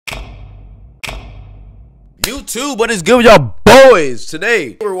YouTube, what is good with y'all boys?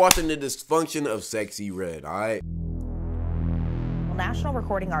 Today, we're watching the dysfunction of Sexyy Red, alright? National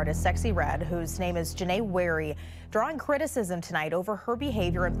recording artist Sexyy Red, whose name is Janae Wary, drawing criticism tonight over her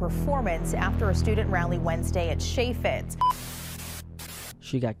behavior and performance after a student rally Wednesday at Shayfit.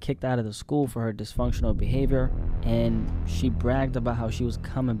 She got kicked out of the school for her dysfunctional behavior, and she bragged about how she was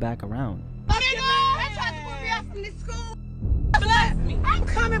coming back around. I'm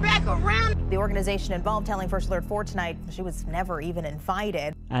coming back around. The organization involved telling First Alert 4 tonight she was never even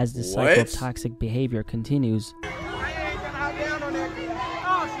invited. As the cycle of toxic behavior continues,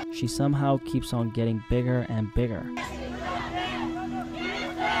 she somehow keeps on getting bigger and bigger.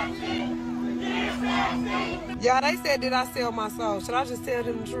 Yeah, they said, did I sell my soul? Should I just tell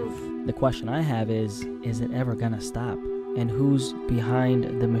them the truth? The question I have is it ever gonna stop? And who's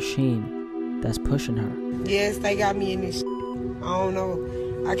behind the machine that's pushing her? Yes, they got me in this. I don't know.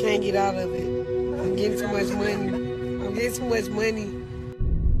 I can't get out of it. I'm getting too much money.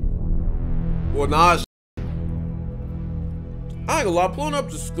 Well, nah, I ain't gonna lie, pulling up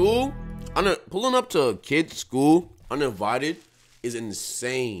to school, pulling up to a kid's school uninvited is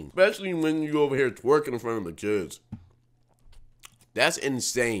insane. Especially when you over here twerking in front of the kids. That's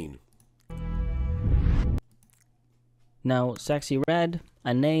insane. Now, Sexyy Red,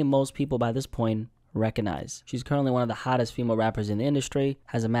 a name most people by this point recognize. She's currently one of the hottest female rappers in the industry,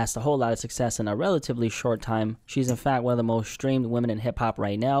 has amassed a whole lot of success in a relatively short time. She's in fact one of the most streamed women in hip-hop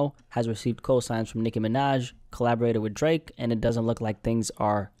right now, has received co-signs from Nicki Minaj, collaborated with Drake, and it doesn't look like things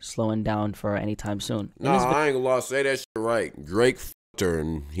are slowing down for her anytime soon. Nah, I ain't gonna lie, say that shit right. Drake f***ed her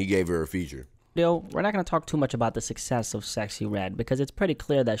and he gave her a feature. We're not going to talk too much about the success of Sexyy Red because it's pretty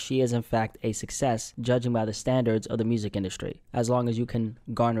clear that she is in fact a success judging by the standards of the music industry. As long as you can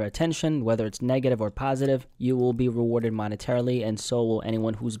garner attention, whether it's negative or positive, you will be rewarded monetarily, and so will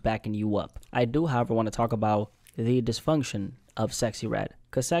anyone who's backing you up. I do, however, want to talk about the dysfunction of Sexyy Red,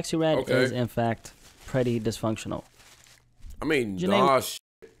 because Sexyy Red is in fact pretty dysfunctional. I mean, gosh,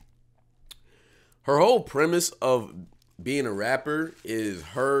 her whole premise of being a rapper is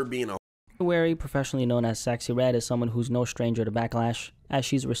her being a Wary, professionally known as Sexyy Red, is someone who's no stranger to backlash, as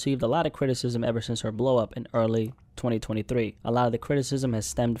she's received a lot of criticism ever since her blow-up in early 2023. A lot of the criticism has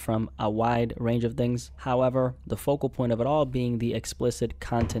stemmed from a wide range of things. However, the focal point of it all being the explicit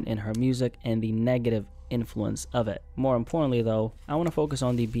content in her music and the negative influence of it. More importantly, though, I want to focus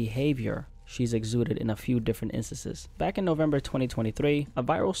on the behavior she's exuded in a few different instances. Back in November 2023, a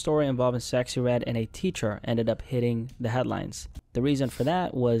viral story involving Sexyy Red and a teacher ended up hitting the headlines. The reason for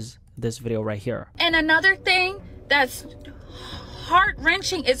that was this video right here. And another thing that's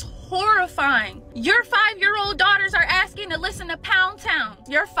heart-wrenching is horrifying. Your 5-year-old daughters are asking to listen to Pound Town.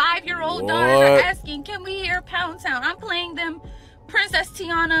 Your 5-year-old daughters are asking, can we hear Pound Town? I'm playing them Princess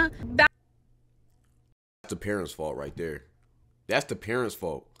Tiana. That's the parents' fault right there. That's the parents'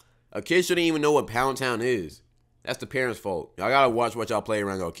 fault. A kid shouldn't even know what Pound Town is. That's the parents' fault. Y'all gotta watch what y'all play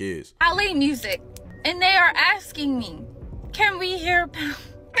around your kids. Ballet music. And they are asking me, can we hear Pound?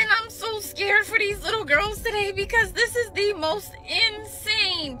 And I'm so scared for these little girls today because this is the most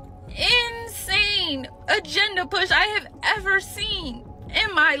insane agenda push I have ever seen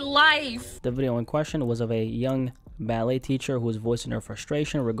in my life. The video in question was of a young ballet teacher who was voicing her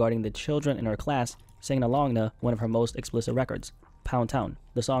frustration regarding the children in her class singing along to one of her most explicit records, Pound Town,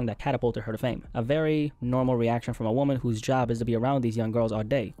 the song that catapulted her to fame. A very normal reaction from a woman whose job is to be around these young girls all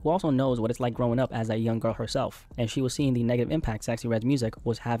day, who also knows what it's like growing up as a young girl herself, and she was seeing the negative impact Sexyy Red's music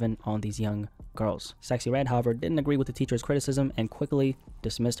was having on these young girls. Sexyy Red, however, didn't agree with the teacher's criticism and quickly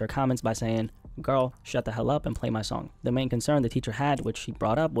dismissed her comments by saying, "Girl, shut the hell up and play my song." The main concern the teacher had, which she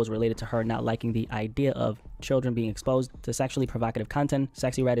brought up, was related to her not liking the idea of children being exposed to sexually provocative content.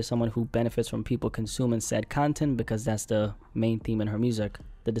 Sexyy Red is someone who benefits from people consuming said content because that's the main theme in her music.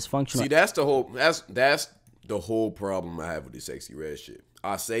 The dysfunctional. See, that's the whole problem I have with the Sexyy Red shit.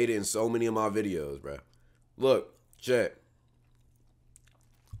 I say it in so many of my videos, bro. Look, check.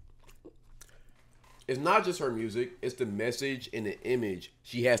 It's not just her music, it's the message and the image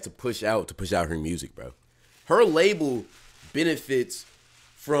she has to push out her music, bro. Her label benefits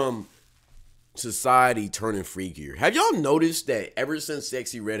from society turning freakier. Have y'all noticed that ever since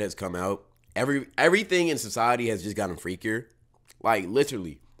Sexyy Red has come out, everything in society has just gotten freakier? Like,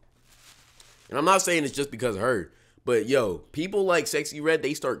 literally. And I'm not saying it's just because of her, but yo, people like Sexyy Red,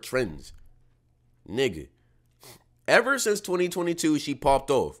 they start trends. Nigga. Ever since 2022, she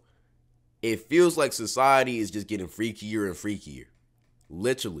popped off. It feels like society is just getting freakier and freakier.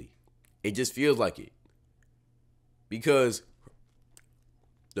 Literally. It just feels like it. Because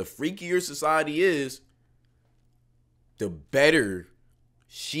the freakier society is, the better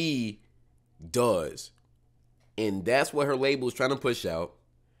she does. And that's what her label is trying to push out.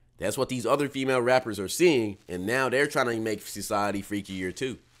 That's what these other female rappers are seeing. And now they're trying to make society freakier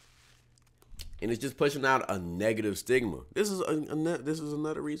too. And it's just pushing out a negative stigma. This is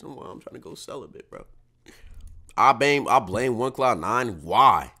another reason why I'm trying to go celibate, bro. I blame 1Cloud9.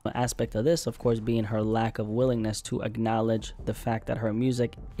 Why? An aspect of this, of course, being her lack of willingness to acknowledge the fact that her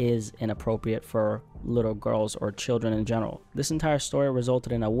music is inappropriate for little girls or children in general. This entire story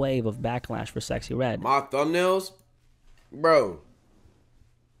resulted in a wave of backlash for Sexyy Red. My thumbnails, bro.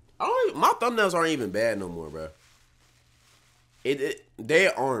 My thumbnails aren't even bad no more, bro. They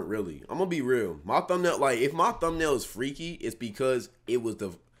aren't really. I'm gonna be real. My thumbnail, like, if my thumbnail is freaky, it's because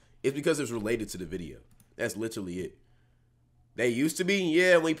it's related to the video. That's literally it. They used to be,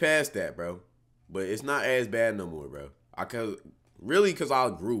 yeah, we passed that, bro. But it's not as bad no more, bro. Cause I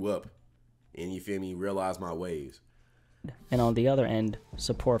grew up and, you feel me, realized my ways. And on the other end,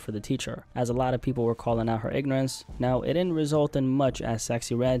 support for the teacher, as a lot of people were calling out her ignorance. Now, it didn't result in much, as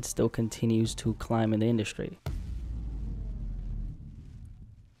Sexyy Red still continues to climb in the industry.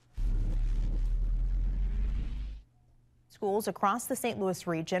 Schools across the St. Louis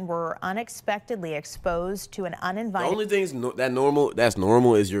region were unexpectedly exposed to an uninvited... The only thing that's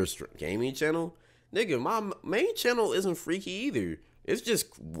normal is your gaming channel. Nigga, my main channel isn't freaky either. It's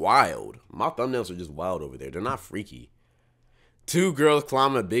just wild. My thumbnails are just wild over there. They're not freaky. 2 girls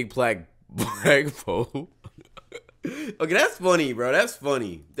climb a big black pole. Okay, that's funny, bro. That's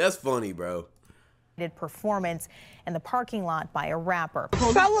funny, bro. Performance in the parking lot by a rapper. So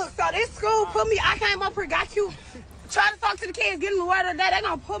look, so this school put me, I came up here, got you. Try to talk to the kids, get them the word of that, they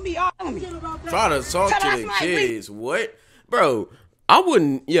gonna put me on me. Try to talk to the kids. What? Bro, I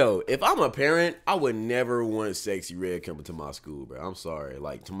wouldn't, if I'm a parent, I would never want Sexyy Red coming to my school, bro. I'm sorry.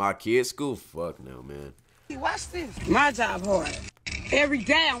 Like, to my kids' school, fuck no, man. Watch this. My job hard. Every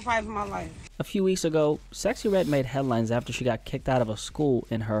day I'm fighting for my life. A few weeks ago, Sexyy Red made headlines after she got kicked out of a school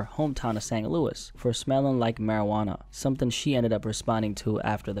in her hometown of St. Louis for smelling like marijuana, something she ended up responding to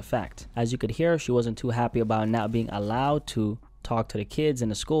after the fact. As you could hear, she wasn't too happy about not being allowed to talk to the kids in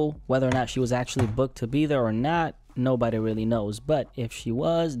the school. Whether or not she was actually booked to be there or not, nobody really knows. But if she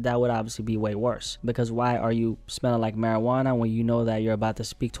was, that would obviously be way worse. Because why are you smelling like marijuana when you know that you're about to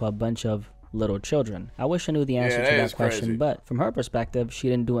speak to a bunch of little children? I wish I knew the answer to that question, crazy. But from her perspective, she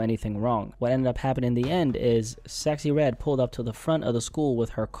didn't do anything wrong. What ended up happening in the end is Sexyy Red pulled up to the front of the school with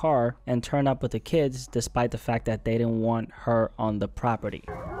her car and turned up with the kids, despite the fact that they didn't want her on the property.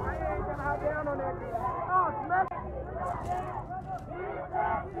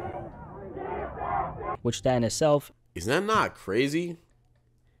 Which that in itself, is that not crazy?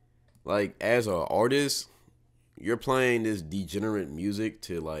 Like, as an artist, you're playing this degenerate music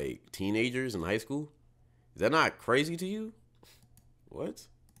to, like, teenagers in high school? Is that not crazy to you? What?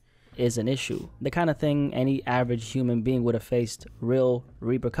 Is an issue. The kind of thing any average human being would have faced real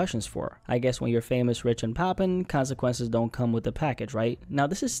repercussions for. I guess when you're famous, rich, and poppin', consequences don't come with the package, right? Now,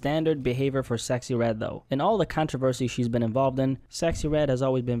 this is standard behavior for Sexyy Red, though. In all the controversy she's been involved in, Sexyy Red has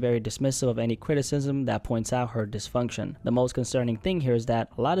always been very dismissive of any criticism that points out her dysfunction. The most concerning thing here is that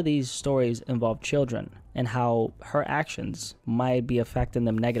a lot of these stories involve children, and how her actions might be affecting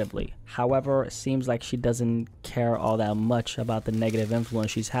them negatively. However, it seems like she doesn't care all that much about the negative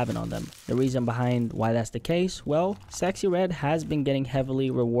influence she's having on them. The reason behind why that's the case, well, Sexyy Red has been getting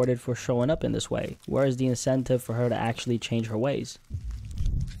heavily rewarded for showing up in this way. Where is the incentive for her to actually change her ways?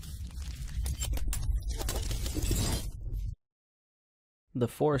 The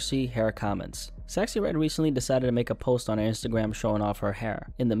 4C hair comments. Sexyy Red recently decided to make a post on her Instagram showing off her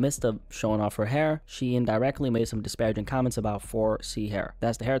hair. In the midst of showing off her hair, she indirectly made some disparaging comments about 4C hair.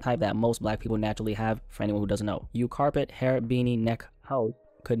 That's the hair type that most black people naturally have, for anyone who doesn't know. You carpet, hair, beanie, neck, hoe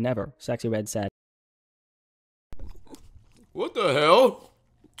could never, Sexyy Red said. What the hell?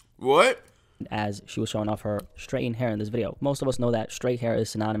 What? As she was showing off her straightened hair in this video. Most of us know that straight hair is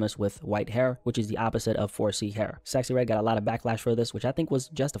synonymous with white hair, which is the opposite of 4C hair. Sexyy Red got a lot of backlash for this, which I think was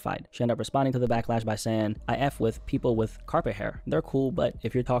justified. She ended up responding to the backlash by saying, I F with people with carpet hair. They're cool, but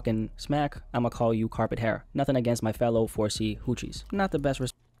if you're talking smack, I'ma call you carpet hair. Nothing against my fellow 4C hoochies. Not the best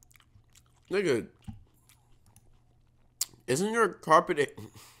Nigga, isn't your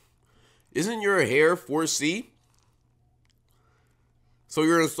hair 4C? So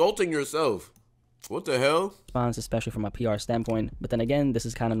you're insulting yourself. What the hell? Response, especially from a PR standpoint. But then again, this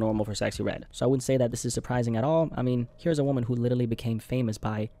is kind of normal for Sexyy Red. So I wouldn't say that this is surprising at all. I mean, here's a woman who literally became famous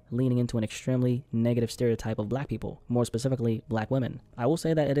by leaning into an extremely negative stereotype of black people, more specifically black women. I will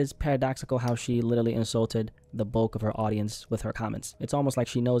say that it is paradoxical how she literally insulted the bulk of her audience with her comments. It's almost like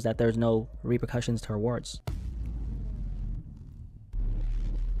she knows that there's no repercussions to her words.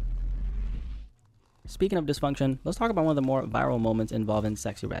 Speaking of dysfunction, let's talk about one of the more viral moments involving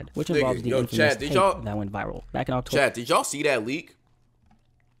Sexyy Red, which involves the infamous chat, tape that went viral back in October. Chat, did y'all see that leak?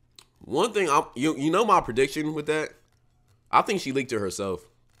 One thing, you know my prediction with that? I think she leaked it herself.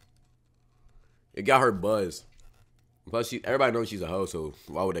 It got her buzz. Plus, everybody knows she's a hoe, so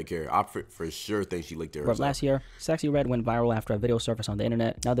why would they care? I for sure think she leaked it herself. But last year, Sexyy Red went viral after a video surfaced on the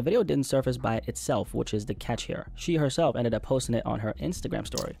internet. Now, the video didn't surface by itself, which is the catch here. She herself ended up posting it on her Instagram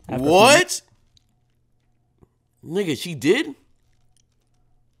story. What? Nigga, she did?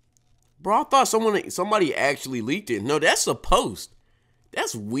 Bro, I thought somebody actually leaked it. No, that's a post.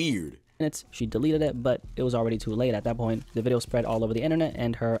 That's weird. She deleted it, but it was already too late at that point. The video spread all over the internet,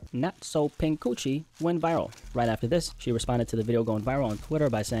 and her not-so-pink coochie went viral. Right after this, she responded to the video going viral on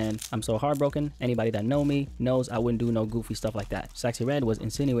Twitter by saying, "I'm so heartbroken. Anybody that know me knows I wouldn't do no goofy stuff like that." Sexyy Red was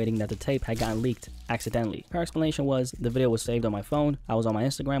insinuating that the tape had gotten leaked accidentally. Her explanation was, the video was saved on my phone. I was on my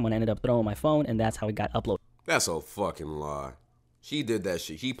Instagram when I ended up throwing my phone, and that's how it got uploaded. That's a fucking lie. She did that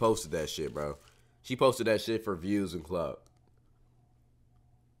shit. He posted that shit, bro. She posted that shit for views and clout.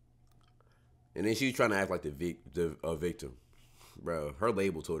 And then she was trying to act like the victim. Bro, her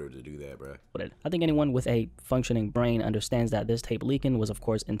label told her to do that, bro. I think anyone with a functioning brain understands that this tape leaking was, of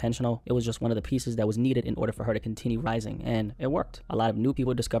course, intentional. It was just one of the pieces that was needed in order for her to continue rising, and it worked. A lot of new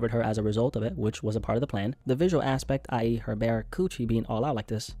people discovered her as a result of it, which was a part of the plan. The visual aspect, i.e. her bare coochie being all out like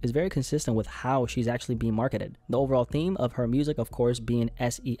this, is very consistent with how she's actually being marketed. The overall theme of her music, of course, being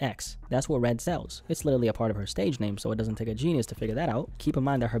SEX. That's what Red sells. It's literally a part of her stage name, so it doesn't take a genius to figure that out. Keep in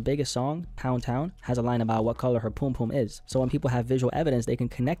mind that her biggest song, Pound Town, has a line about what color her poom poom is. So when people have visual evidence, they can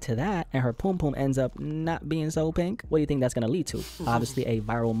connect to that, and her poom poom ends up not being so pink. What do you think that's going to lead to? Obviously a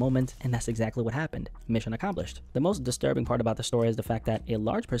viral moment, and that's exactly what happened. Mission accomplished. The most disturbing part about the story is the fact that a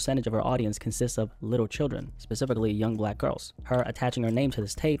large percentage of her audience consists of little children, specifically young black girls. Her attaching her name to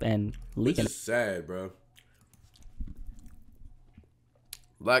this tape and leaking. It's sad, bro.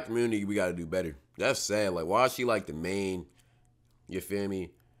 Black community, we gotta do better. That's sad. Like, why is she like the main, you feel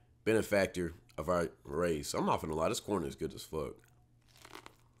me, benefactor of our race? I'm not finna lie, this corner is good as fuck.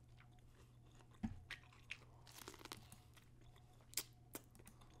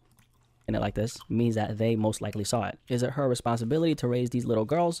 It like this means that they most likely saw it. Is it her responsibility to raise these little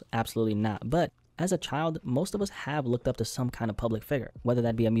girls? Absolutely not. But as a child, most of us have looked up to some kind of public figure, whether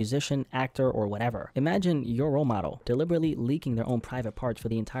that be a musician, actor, or whatever. Imagine your role model deliberately leaking their own private parts for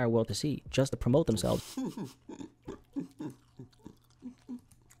the entire world to see, just to promote themselves.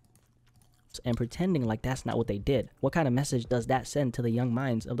 And pretending like that's not what they did. What kind of message does that send to the young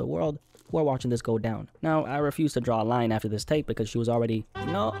minds of the world who are watching this go down? Now, I refuse to draw a line after this tape because she was already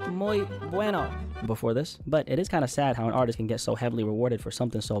no muy bueno before this, but it is kind of sad how an artist can get so heavily rewarded for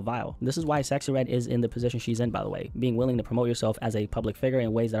something so vile. This is why Sexyy Red is in the position she's in, by the way. Being willing to promote yourself as a public figure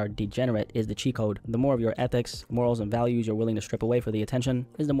in ways that are degenerate is the cheat code. The more of your ethics, morals, and values you're willing to strip away for the attention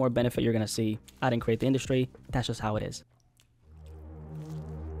is the more benefit you're going to see. I didn't create the industry. That's just how it is.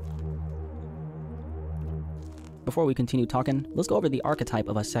 Before we continue talking, let's go over the archetype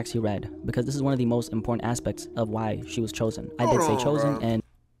of a Sexyy Red, because this is one of the most important aspects of why she was chosen. I did say chosen, and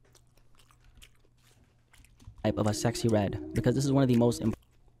type of a Sexyy Red, because this is one of the most important.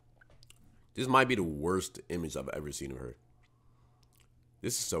 This might be the worst image I've ever seen of her.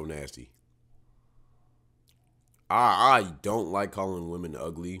 This is so nasty. I don't like calling women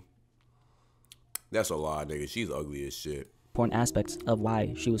ugly. That's a lie, nigga. She's ugly as shit. Important aspects of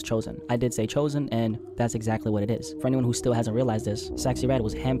why she was chosen. I did say chosen, and that's exactly what it is. For anyone who still hasn't realized this, Sexyy Red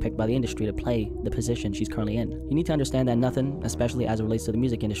was handpicked by the industry to play the position she's currently in. You need to understand that nothing, especially as it relates to the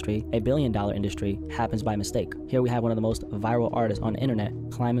music industry, a billion-dollar industry, happens by mistake. Here we have one of the most viral artists on the internet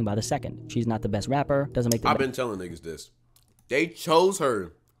climbing by the second. She's not the best rapper, doesn't make the I've been telling niggas this. They chose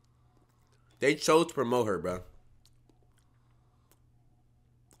her. They chose to promote her, bro.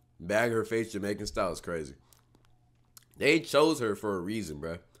 Bag her face Jamaican style is crazy. They chose her for a reason,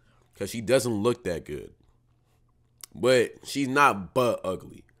 bro. Because she doesn't look that good. But she's not but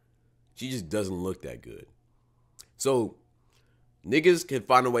ugly. She just doesn't look that good. So, niggas can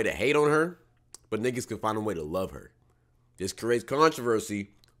find a way to hate on her, but niggas can find a way to love her. This creates controversy,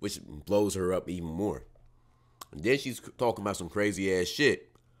 which blows her up even more. And then she's talking about some crazy ass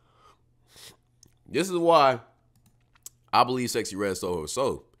shit. This is why I believe Sexyy Red sold her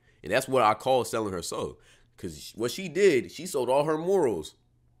soul. And that's what I call selling her soul. Because what she did, she sold all her morals,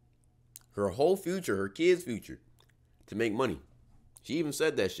 her whole future, her kids' future, to make money. She even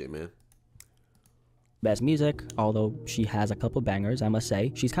said that shit, man. best music, although she has a couple bangers, I must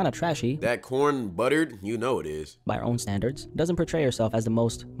say. She's kind of trashy. That corn buttered, you know it is. By her own standards. Doesn't portray herself as the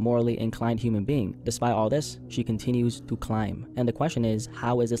most morally inclined human being. Despite all this, she continues to climb. And the question is,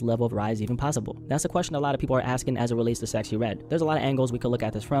 how is this level of rise even possible? That's a question a lot of people are asking as it relates to Sexyy Red. There's a lot of angles we could look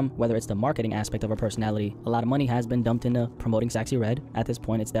at this from, whether it's the marketing aspect of her personality. A lot of money has been dumped into promoting Sexyy Red. At this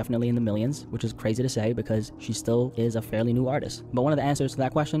point, it's definitely in the millions, which is crazy to say because she still is a fairly new artist. But one of the answers to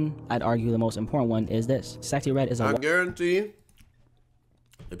that question, I'd argue the most important one, is this. Sexyy Red is a... I guarantee you,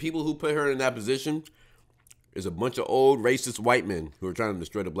 the people who put her in that position is a bunch of old racist white men who are trying to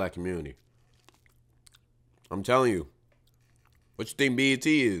destroy the black community. I'm telling you. What you think BET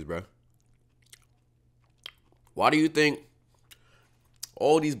is, bro? Why do you think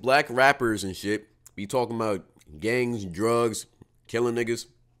all these black rappers and shit be talking about gangs, drugs, killing niggas?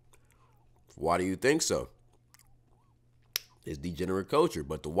 Why do you think so? It's degenerate culture.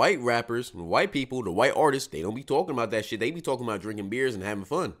 But the white rappers, the white people, the white artists, they don't be talking about that shit. They be talking about drinking beers and having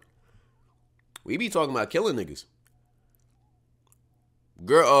fun. We be talking about killing niggas.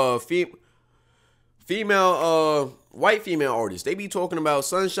 Girl, white female artists, they be talking about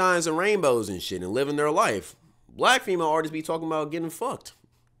sunshines and rainbows and shit and living their life. Black female artists be talking about getting fucked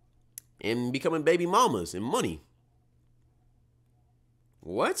and becoming baby mamas and money.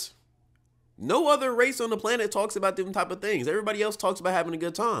 What? No other race on the planet talks about them type of things. Everybody else talks about having a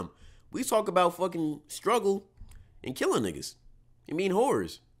good time. We talk about fucking struggle and killing niggas and being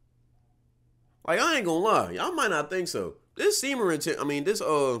whores. Like, I ain't gonna lie. Y'all might not think so. This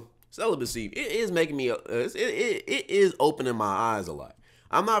celibacy, it is making me, it is opening my eyes a lot.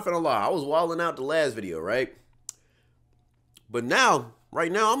 I'm not finna lie. I was wilding out the last video, right? But now,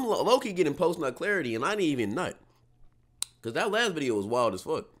 right now, I'm low-key getting post-nut clarity, and I didn't even nut. Because that last video was wild as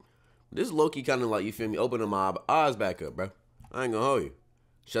fuck. This is low-key kind of like, you feel me, opening my eyes back up, bro. I ain't gonna hold you.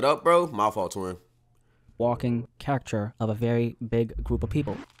 Shut up, bro. My fault, twin. Walking caricature of a very big group of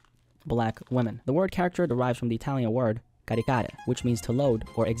people. Black women. The word caricature derives from the Italian word caricare, which means to load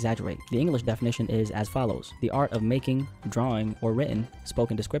or exaggerate. The English definition is as follows: the art of making, drawing, or written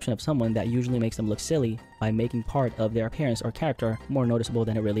spoken description of someone that usually makes them look silly by making part of their appearance or character more noticeable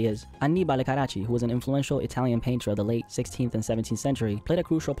than it really is. Annibale Carracci, who was an influential Italian painter of the late 16th and 17th century, played a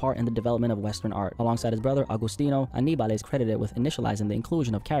crucial part in the development of Western art. Alongside his brother Agostino, Annibale is credited with initializing the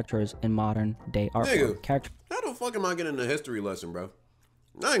inclusion of characters in modern-day art. Nigga, how the fuck am I getting a history lesson, bro?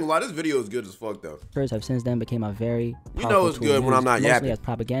 I ain't gonna lie, this video is good as fuck though. Have since then became a very it's good when I'm not yapping. Mostly as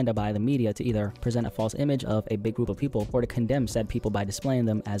propaganda by the media to either present a false image of a big group of people or to condemn said people by displaying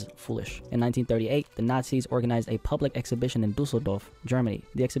them as foolish. In 1938, the Nazis organized a public exhibition in Dusseldorf, Germany.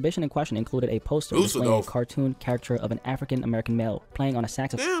 The exhibition in question included a poster displaying a cartoon caricature of an African-American male playing on a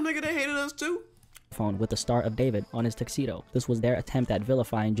saxophone. Damn, nigga, they hated us too. With the Star of David on his tuxedo. This was their attempt at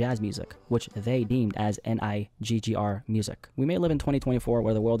vilifying jazz music, which they deemed as NIGGR music. We may live in 2024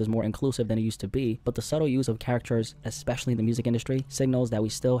 where the world is more inclusive than it used to be, but the subtle use of characters, especially in the music industry, signals that we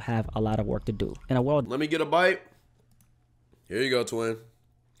still have a lot of work to do. In a world... Let me get a bite. Here you go, twin.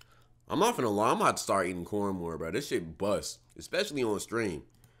 I'm not finna lie, I'm about to start eating corn more, bro. This shit busts, especially on stream.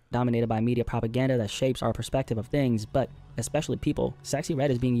 Dominated by media propaganda that shapes our perspective of things, but especially people, Sexyy Red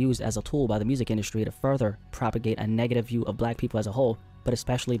is being used as a tool by the music industry to further propagate a negative view of black people as a whole, but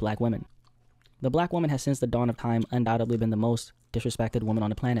especially black women. The black woman has since the dawn of time undoubtedly been the most disrespected woman on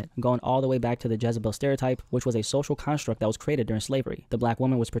the planet, going all the way back to the Jezebel stereotype, which was a social construct that was created during slavery. The black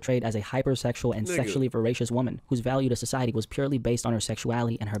woman was portrayed as a hypersexual and sexually voracious woman whose value to society was purely based on her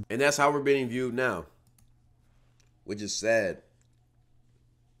sexuality and her... And that's how we're being viewed now, which is sad.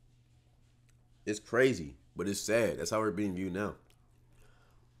 It's crazy, but it's sad. That's how we're being viewed now.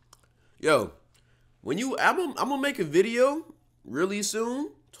 Yo, I'm gonna make a video really soon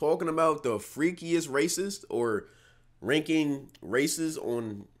talking about the freakiest races or ranking races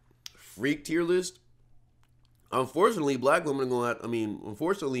on freak tier list. Unfortunately, black women are gonna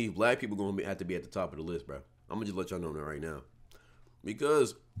unfortunately, black people are gonna have to be at the top of the list, bro. I'm gonna just let y'all know that right now.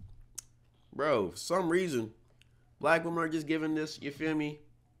 Because, bro, for some reason, black women are just giving this, you feel me,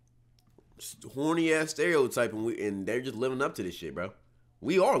 horny ass stereotype, and they're just living up to this shit, bro.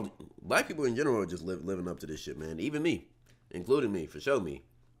 We are, black people in general are just living up to this shit, man. Even me, including me, for sure me.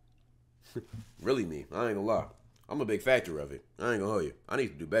 Really me, I ain't gonna lie. I'm a big factor of it. I ain't gonna hold you. I need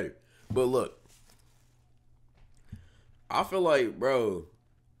to do better. But look, I feel like, bro,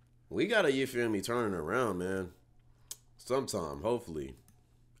 we gotta, you feel me, turn it around, man. Sometime, hopefully.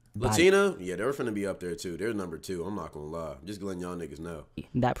 Latina, yeah, they're finna be up there too. They're number 2. I'm not gonna lie. I'm just letting y'all niggas know.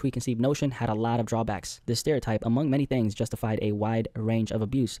 That preconceived notion had a lot of drawbacks. This stereotype, among many things, justified a wide range of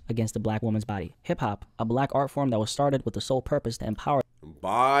abuse against the black woman's body. Hip-hop, a black art form that was started with the sole purpose to empower...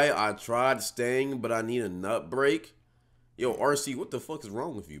 Bye. I tried staying, but I need a nut break. Yo, RC, what the fuck is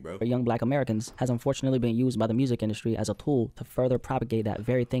wrong with you, bro? For young black Americans has unfortunately been used by the music industry as a tool to further propagate that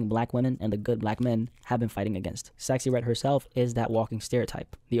very thing black women and the good black men have been fighting against. Sexyy Red herself is that walking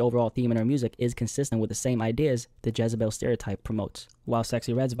stereotype. The overall theme in her music is consistent with the same ideas the Jezebel stereotype promotes. While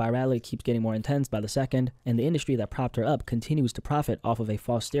Sexyy Red's virality keeps getting more intense by the second, and the industry that propped her up continues to profit off of a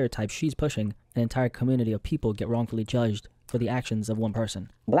false stereotype she's pushing, an entire community of people get wrongfully judged for the actions of one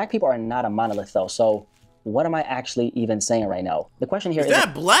person. Black people are not a monolith though, so what am I actually even saying right now? The question here is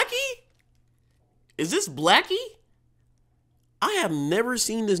that Blackie? Is this Blackie? I have never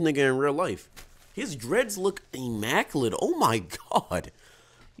seen this nigga in real life. His dreads look immaculate. Oh my God.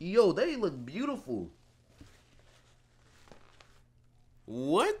 Yo, they look beautiful.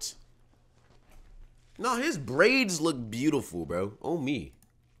 What? No, his braids look beautiful, bro. Oh me.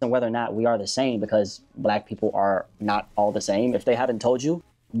 whether or not we are the same, because black people are not all the same. If they haven't told you,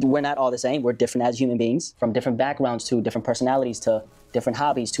 we're not all the same. We're different as human beings, from different backgrounds to different personalities to different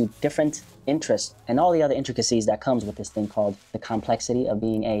hobbies to different interests and all the other intricacies that comes with this thing called the complexity of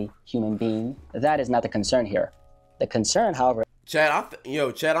being a human being. That is not the concern here. The concern, however, Chad,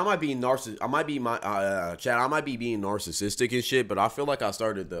 Chad, I might be being narcissistic and shit, but I feel like I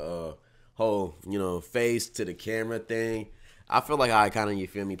started the whole, face to the camera thing. I feel like I kind of, you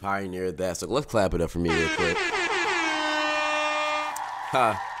feel me, pioneered that. So let's clap it up for me real quick.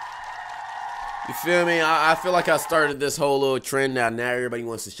 You feel me? I feel like I started this whole little trend now everybody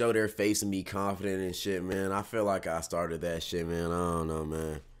wants to show their face and be confident and shit, man. I feel like I started that shit, man. I don't know,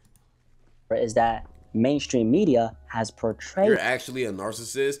 man. Is that mainstream media has portrayed... You're actually a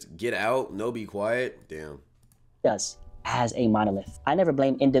narcissist? Get out? No, be quiet? Damn. ...us as a monolith. I never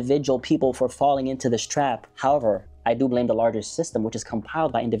blame individual people for falling into this trap. However, I do blame the larger system, which is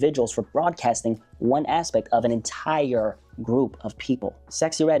compiled by individuals, for broadcasting one aspect of an entire group of people.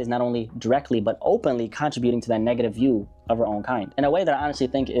 Sexyy Red is not only directly but openly contributing to that negative view of her own kind in a way that I honestly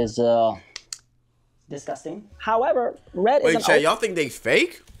think is disgusting. However, Red is... Wait, Chad, y'all think they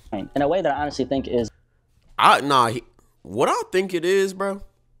fake? In a way that I honestly think is... What I think it is, bro,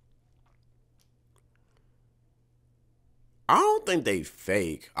 I don't think they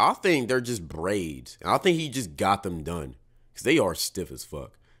fake. I think they're just braids. I think he just got them done. Because they are stiff as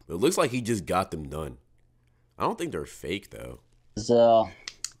fuck. But it looks like he just got them done. I don't think they're fake, though. Is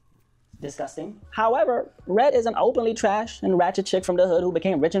disgusting. However, Red is an openly trash and ratchet chick from the hood who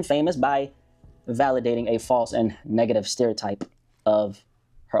became rich and famous by validating a false and negative stereotype of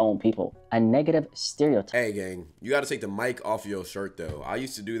her own people. A negative stereotype. Hey, gang, you got to take the mic off your shirt, though. I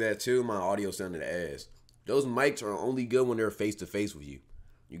used to do that, too. My audio sounded ass. Those mics are only good when they're face-to-face with you.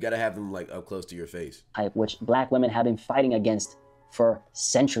 You got to have them, like, up close to your face. Which black women have been fighting against for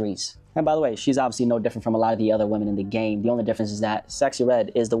centuries. And by the way, she's obviously no different from a lot of the other women in the game. The only difference is that Sexyy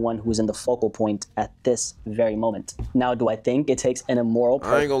Red is the one who's in the focal point at this very moment. Now, do I think it takes an immoral...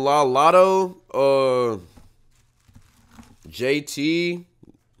 I ain't gonna lie, Lotto, JT...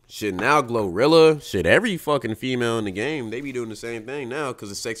 Shit, now Glorilla, shit, every fucking female in the game, they be doing the same thing now because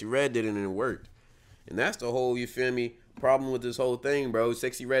the Sexyy Red did it and it worked. And that's the whole, you feel me, problem with this whole thing, bro.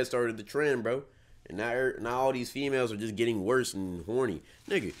 Sexyy Red started the trend, bro. And now all these females are just getting worse and horny.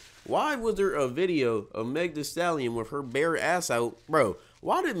 Nigga, why was there a video of Meg Thee Stallion with her bare ass out? Bro,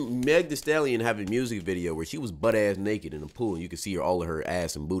 why did Meg Thee Stallion have a music video where she was butt-ass naked in a pool and you could see all of her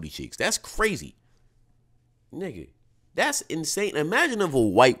ass and booty cheeks? That's crazy. Nigga. That's insane. Imagine if a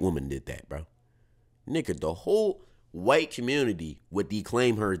white woman did that, bro. Nigga, the whole white community would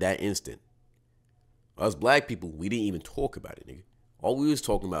declaim her that instant. Us black people, we didn't even talk about it, nigga. All we was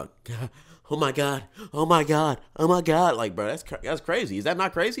talking about, God, oh my God, oh my God, oh my God. Like, bro, that's crazy. Is that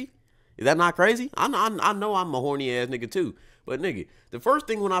not crazy? Is that not crazy? I know I'm a horny ass nigga too. But nigga, the first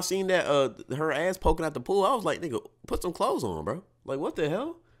thing when I seen that her ass poking out the pool, I was like, nigga, put some clothes on, bro. Like, what the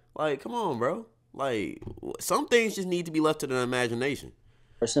hell? Like, come on, bro. Like, some things just need to be left to the imagination.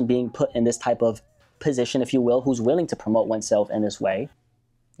 Person being put in this type of position, if you will, who's willing to promote oneself in this way.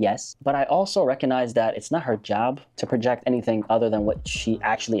 Yes. But I also recognize that it's not her job to project anything other than what she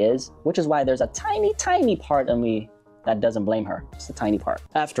actually is, which is why there's a tiny, tiny part of me that doesn't blame her. Just a tiny part.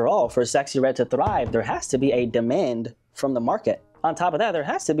 After all, for Sexyy Red to thrive, there has to be a demand from the market. On top of that, there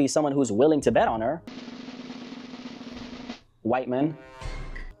has to be someone who's willing to bet on her. White men.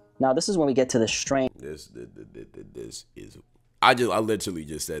 Now, this is when we get to the strain. This is... I literally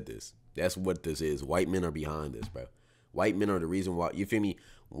just said this. That's what this is. White men are behind this, bro. White men are the reason why... You feel me?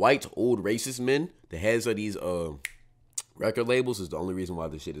 White, old, racist men, the heads of these record labels, is the only reason why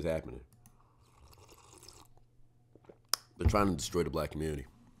this shit is happening. They're trying to destroy the black community.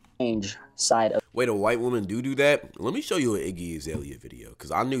 strange side of Wait, a white woman do that? Let me show you an Iggy Azalea video, because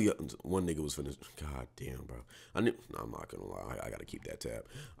I knew one nigga was finna. God damn, bro. I knew. No, I'm not gonna lie. I gotta keep that tab.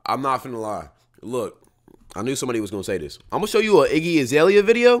 I'm not finna lie. Look, I knew somebody was gonna say this. I'm gonna show you an Iggy Azalea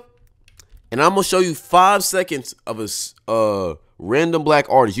video, and I'm gonna show you 5 seconds of a random black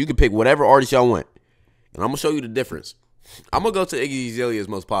artist. You can pick whatever artist y'all want, and I'm gonna show you the difference. I'm gonna go to Iggy Azalea's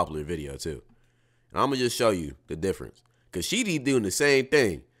most popular video too, and I'm gonna just show you the difference, because she be doing the same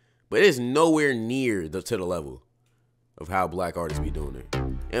thing. But it's nowhere near to the level of how black artists be doing it.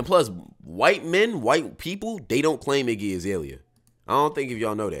 And plus, white men, white people, they don't claim Iggy Azalea. I don't think if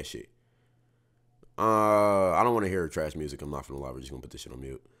y'all know that shit. I don't want to hear her trash music. I'm not gonna lie. We're just gonna put this shit on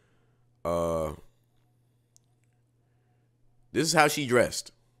mute. This is how she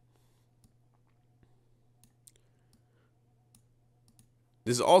dressed.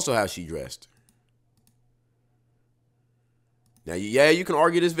 This is also how she dressed. Now, yeah, you can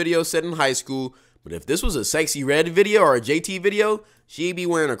argue this video set in high school, but if this was a Sexyy Red video or a JT video, she'd be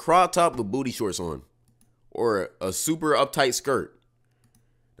wearing a crop top with booty shorts on, or a super uptight skirt.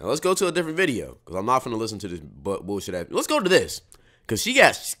 Now, let's go to a different video, because I'm not going to listen to this bullshit. Let's go to this, because she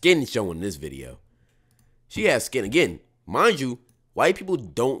got skin showing in this video. She has skin. Again, mind you, white people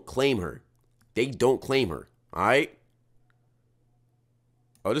don't claim her. They don't claim her, all right?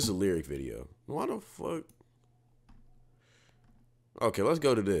 Oh, this is a lyric video. Why the fuck? Okay, let's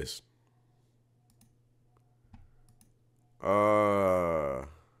go to this. Nigga,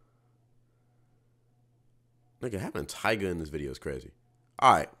 having Tyga in this video is crazy.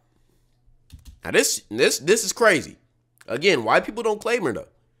 All right. Now this is crazy. Again, white people don't claim her though.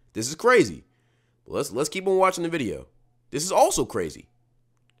 This is crazy. But let's keep on watching the video. This is also crazy.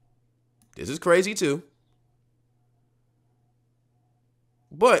 This is crazy too.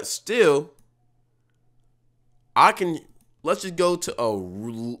 But still, let's just go to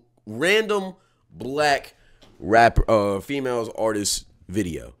a random black rapper, females artist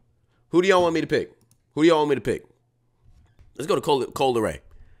video. Who do y'all want me to pick? Who do y'all want me to pick? Let's go to Cole Ray.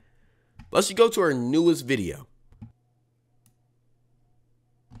 Let's just go to her newest video.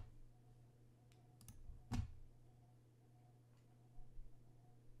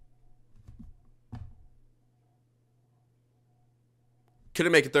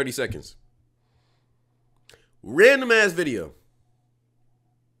 Couldn't make it 30 seconds. Random ass video.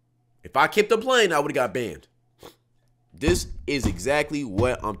 If I kept up playing, I would have got banned. This is exactly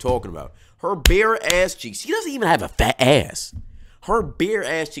what I'm talking about. Her bare ass cheeks. She doesn't even have a fat ass. Her bare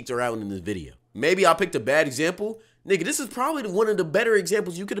ass cheeks are out in this video. Maybe I picked a bad example. Nigga, this is probably one of the better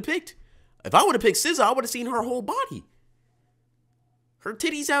examples you could have picked. If I would have picked SZA, I would have seen her whole body. Her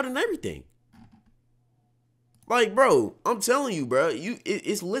titties out and everything. Like, bro, I'm telling you, bro,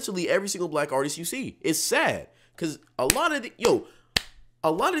 it's literally every single black artist you see. It's sad, because a lot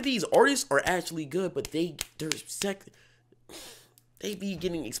of these artists are actually good, but they be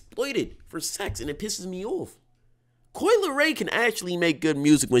getting exploited for sex, and it pisses me off. Coi Leray can actually make good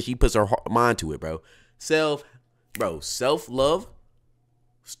music when she puts her mind to it, bro. Self-Love,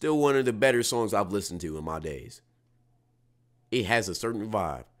 still one of the better songs I've listened to in my days. It has a certain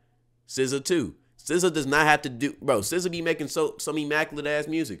vibe. SZA too. SZA does not have to do, bro. SZA be making some immaculate ass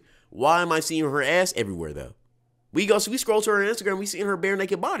music. Why am I seeing her ass everywhere though? We scroll to her Instagram, we seeing her bare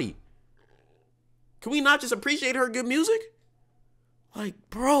naked body. Can we not just appreciate her good music? Like,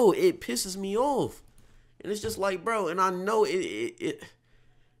 bro, it pisses me off, and it's just like, bro, and I know it's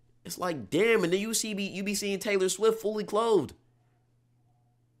like, damn. And then you be seeing Taylor Swift fully clothed.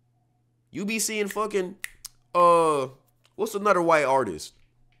 You be seeing fucking what's another white artist?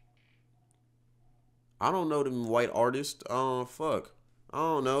 I don't know them white artists. Fuck. I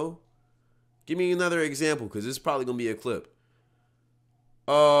don't know. Give me another example, because this is probably going to be a clip.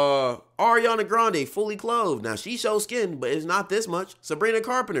 Ariana Grande, fully clothed. Now, she shows skin, but it's not this much. Sabrina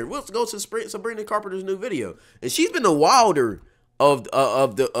Carpenter. Let's go to Sabrina Carpenter's new video. And she's been the wilder of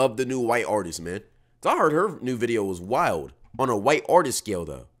the new white artists, man. I heard her new video was wild. On a white artist scale,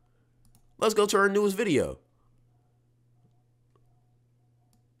 though. Let's go to her newest video.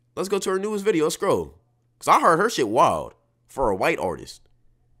 Let's go to her newest video. Let's scroll. Because I heard her shit wild for a white artist.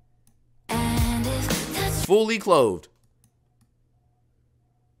 Fully clothed.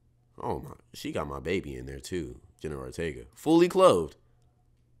 Oh my, she got my baby in there too. Jenna Ortega. Fully clothed.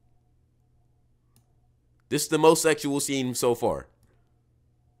 This is the most sexual scene so far.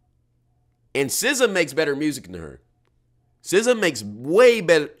 And SZA makes better music than her. SZA makes way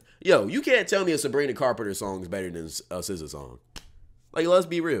better. Yo, you can't tell me a Sabrina Carpenter song is better than a SZA song. Like, let's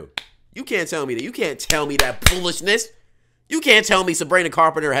be real. You can't tell me that. You can't tell me that foolishness. You can't tell me Sabrina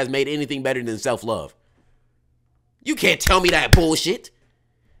Carpenter has made anything better than Self-Love. You can't tell me that bullshit.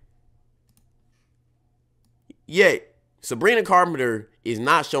 Yet Sabrina Carpenter is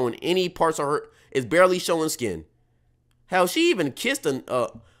not showing any parts of her. Is barely showing skin. Hell, she even kissed Jenna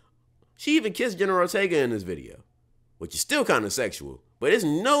Ortega in this video, which is still kind of sexual, but it's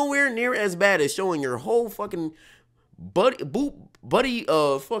nowhere near as bad as showing your whole fucking buddy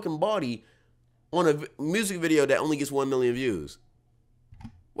fucking body on a music video that only gets 1 million views.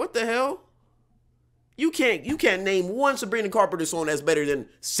 What the hell? You can't name one Sabrina Carpenter song that's better than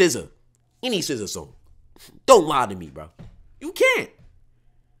SZA. Any SZA song. Don't lie to me, bro. You can't.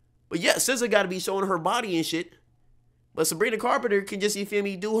 But yeah, SZA got to be showing her body and shit. But Sabrina Carpenter can just, you feel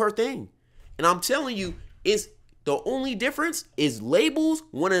me, do her thing. And I'm telling you, it's the only difference is labels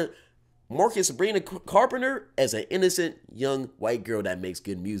want to market Sabrina Carpenter as an innocent young white girl that makes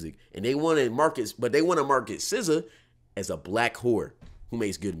good music. And they want to market SZA as a black whore who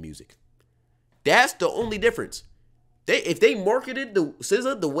makes good music. That's the only difference. If they marketed the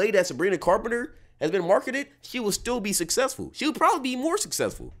SZA the way that Sabrina Carpenter has been marketed, she will still be successful. She would probably be more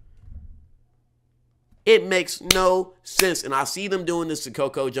successful. It makes no sense. And I see them doing this to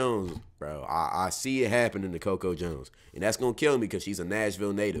Coco Jones, bro. I see it happening to Coco Jones. And that's going to kill me because she's a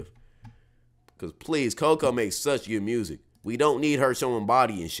Nashville native. Because please, Coco makes such good music. We don't need her showing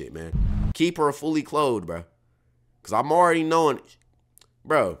body and shit, man. Keep her fully clothed, bro. Because I'm already knowing,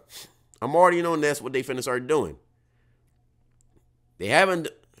 that's what they finna start doing. They haven't,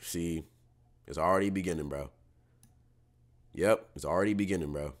 see, it's already beginning, bro. Yep, it's already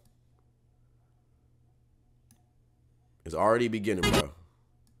beginning, bro. It's already beginning, bro.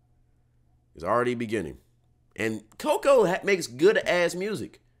 It's already beginning. And Coco makes good-ass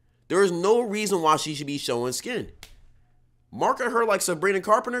music. There is no reason why she should be showing skin. Market her like Sabrina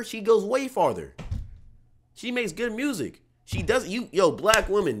Carpenter, she goes way farther. She makes good music. She does, black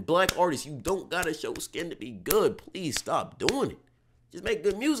women, black artists, you don't gotta show skin to be good. Please stop doing it. Just make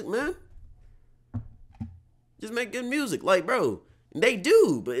good music, man. Just make good music. Like, bro, they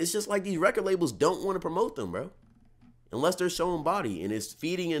do, but it's just like these record labels don't want to promote them, bro. Unless they're showing body, and it's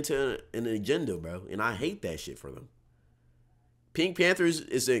feeding into an agenda, bro. And I hate that shit for them. Pink Panthers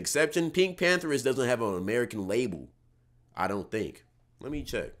is an exception. Pink Panthers doesn't have an American label, I don't think. Let me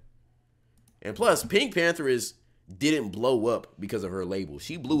check. And plus, Pink Panthers didn't blow up because of her label.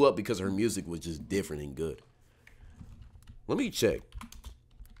 She blew up because her music was just different and good. Let me check.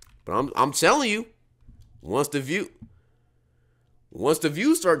 But I'm telling you, once the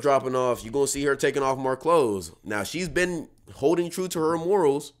views start dropping off, you're going to see her taking off more clothes. Now, she's been holding true to her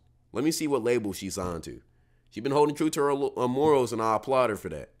morals. Let me see what label she signed to. She's been holding true to her morals, and I applaud her for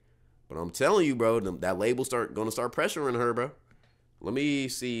that. But I'm telling you, bro, that label going to start pressuring her, bro. Let me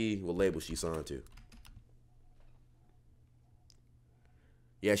see what label she signed to.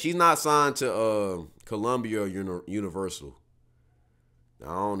 Yeah, she's not signed to Columbia or Universal. Now,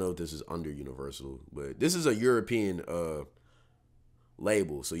 I don't know if this is under Universal, but this is a European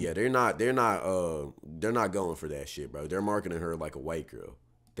label. So yeah, they're not going for that shit, bro. They're marketing her like a white girl,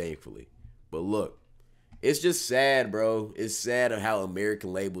 thankfully. But look, it's just sad, bro. It's sad how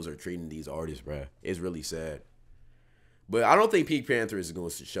American labels are treating these artists, bro. It's really sad. But I don't think Pink Panther is going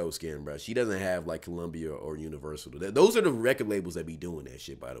to show skin, bro. She doesn't have like Columbia or Universal. Those are the record labels that be doing that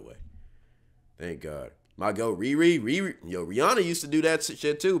shit, by the way. Thank God. My girl Riri. Yo, Rihanna used to do that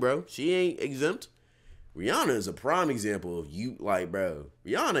shit too, bro. She ain't exempt. Rihanna is a prime example of you, like, bro.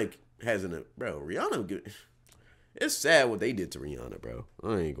 Rihanna it's sad what they did to Rihanna, bro.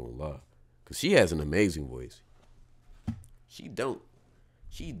 I ain't gonna lie. Because she has an amazing voice. She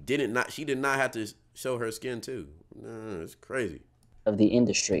did not have to show her skin too. Nah, it's crazy. Of the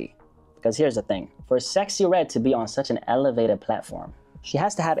industry. Because here's the thing. For Sexyy Red to be on such an elevated platform, she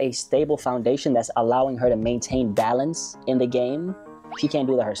has to have a stable foundation that's allowing her to maintain balance in the game. She can't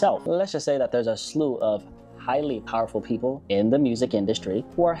do that herself. Let's just say that there's a slew of highly powerful people in the music industry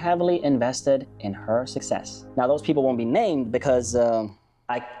who are heavily invested in her success. Now, those people won't be named because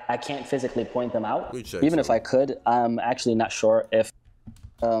I can't physically point them out. Even if I could, I'm actually not sure if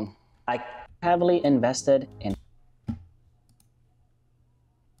I heavily invested in.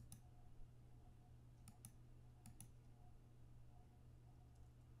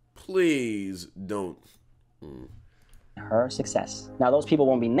 Please don't. Her success. Now, those people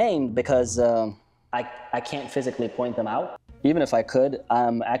won't be named because I can't physically point them out. Even if I could,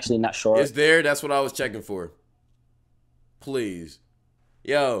 I'm actually not sure. It's there. That's what I was checking for. Please.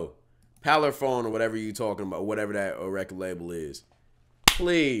 Yo, Powerphone or whatever you talking about, whatever that record label is.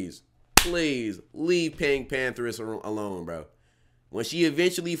 Please leave Pink Pantheress alone, bro. When she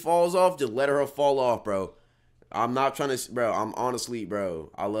eventually falls off, just let her fall off, bro. I'm not trying to, bro. I'm honestly,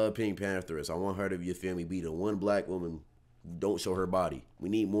 bro. I love Pink Pantheress. I want her to, you feel me, be the one black woman. Don't show her body. We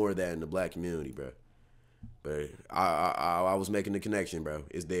need more of that in the black community, bro. But I was making the connection, bro.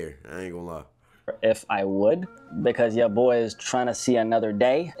 It's there. I ain't gonna lie. If I would, because your boy is trying to see another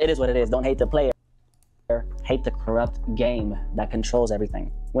day. It is what it is. Don't hate the player. Hate the corrupt game that controls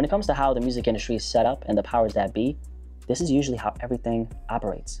everything. When it comes to how the music industry is set up and the powers that be, this is usually how everything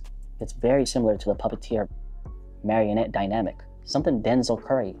operates. It's very similar to the puppeteer marionette dynamic, something Denzel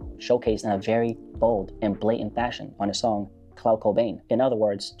Curry showcased in a very bold and blatant fashion on his song Cloud Cobain. In other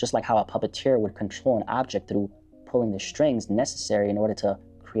words, just like how a puppeteer would control an object through pulling the strings necessary in order to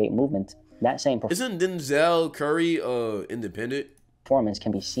create movement, that same Isn't Denzel Curry independent? performance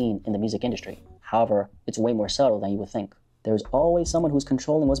can be seen in the music industry. However, it's way more subtle than you would think. There's always someone who's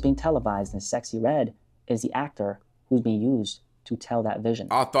controlling what's being televised, and Sexyy Red is the actor who's being used to tell that vision.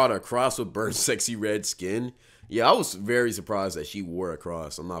 I thought a cross would burn Sexyy Red skin. Yeah, I was very surprised that she wore a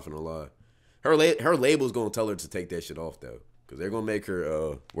cross. I'm not gonna lie. Her label's gonna tell her to take that shit off though, because they're gonna make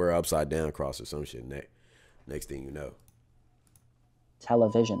her wear an upside down cross or some shit. Next thing you know.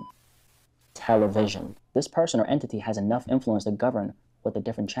 Television. This person or entity has enough influence to govern what the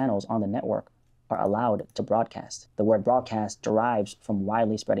different channels on the network are allowed to broadcast. The word broadcast derives from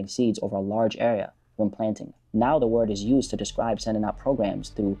widely spreading seeds over a large area when planting. Now the word is used to describe sending out programs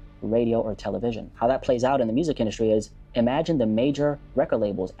through radio or television. How that plays out in the music industry is, imagine the major record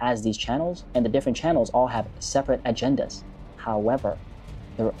labels as these channels, and the different channels all have separate agendas. However,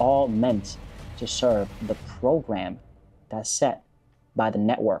 they're all meant to serve the program that's set by the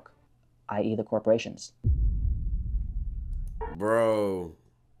network, i.e. the corporations. Bro,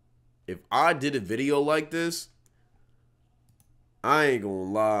 if I did a video like this, I ain't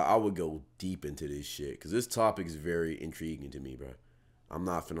gonna lie, I would go deep into this shit, because this topic is very intriguing to me, bro. I'm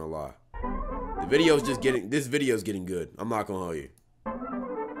not finna lie. This video's getting good. I'm not gonna hold you.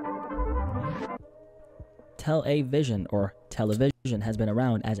 Television or television has been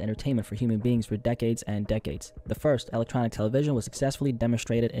around as entertainment for human beings for decades and decades. The first electronic television was successfully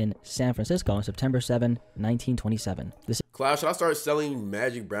demonstrated in San Francisco on September 7, 1927. Cloud, should I start selling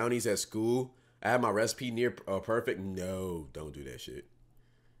magic brownies at school? I have my recipe near perfect. No, don't do that shit.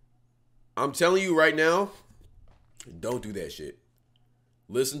 I'm telling you right now, don't do that shit.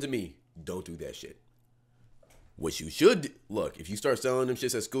 Listen to me. Don't do that shit. What you should do, look, if you start selling them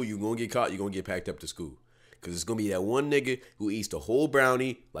shits at school, you're going to get caught. You're going to get packed up to school. Because it's going to be that one nigga who eats the whole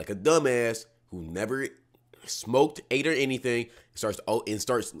brownie like a dumbass, who never smoked, ate, or anything, starts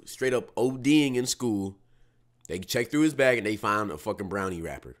straight up ODing in school. They check through his bag and they find a fucking brownie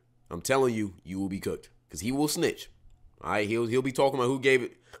wrapper. I'm telling you, you will be cooked. Because he will snitch. All right, he'll be talking about who gave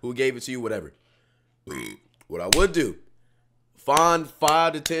it to you, whatever. What I would do, find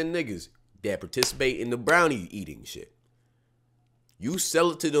 5 to 10 niggas that participate in the brownie eating shit. You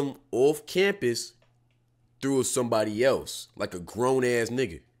sell it to them off campus through somebody else, like a grown-ass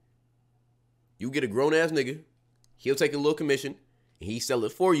nigga. You get a grown-ass nigga, he'll take a little commission, and he sell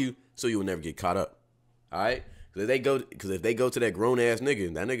it for you so you'll never get caught up. All right? Because if they go to that grown-ass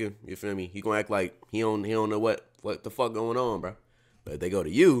nigga, that nigga, you feel me, he gonna act like he don't know what the fuck going on, bro. But if they go to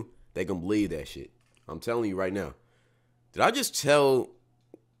you, they gonna believe that shit. I'm telling you right now. Did I just tell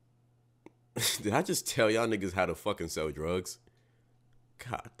y'all niggas how to fucking sell drugs?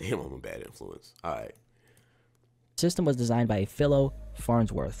 God damn, I'm a bad influence. All right. The system was designed by Philo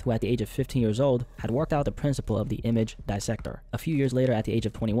Farnsworth, who at the age of 15 years old had worked out the principle of the image dissector. A few years later, at the age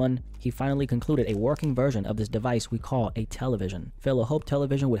of 21, he finally concluded a working version of this device we call a television. Philo hoped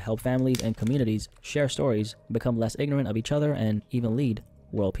television would help families and communities share stories, become less ignorant of each other, and even lead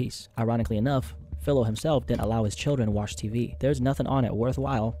world peace. Ironically enough, Philo himself didn't allow his children to watch TV. There's nothing on it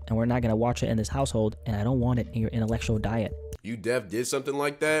worthwhile, and we're not going to watch it in this household, and I don't want it in your intellectual diet. You did something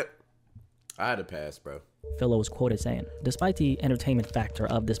like that? I had to pass, bro. Philo was quoted saying, despite the entertainment factor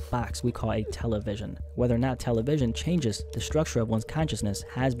of this box we call a television, whether or not television changes the structure of one's consciousness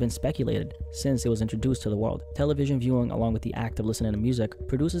has been speculated since it was introduced to the world. Television viewing, along with the act of listening to music,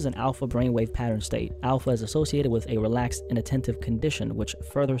 produces an alpha brainwave pattern state. Alpha is associated with a relaxed and attentive condition, which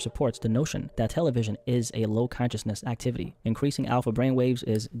further supports the notion that television is a low consciousness activity. Increasing alpha brainwaves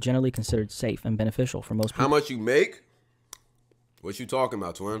is generally considered safe and beneficial for most people. How much you make? What you talking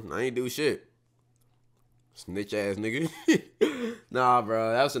about, twin? I ain't do shit. Snitch ass nigga. Nah,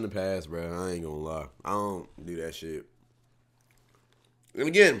 bro, that was in the past, bro. I ain't gonna lie. I don't do that shit. And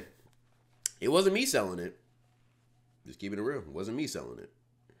again, it wasn't me selling it. Just keeping it real. It wasn't me selling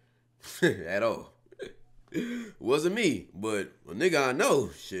it. At all. It wasn't me. But a nigga I know,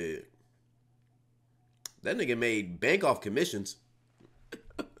 shit. That nigga made bank off commissions.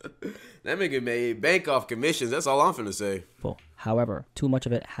 That nigga made bank off commissions. That's all I'm finna say. However, too much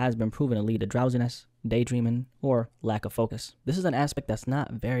of it has been proven to lead to drowsiness, daydreaming, or lack of focus. This is an aspect that's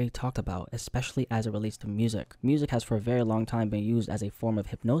not very talked about, especially as it relates to music. Music has for a very long time been used as a form of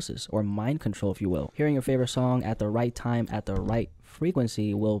hypnosis or mind control, if you will. Hearing your favorite song at the right time, at the right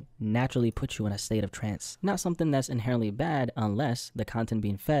frequency will naturally put you in a state of trance. Not something that's inherently bad unless the content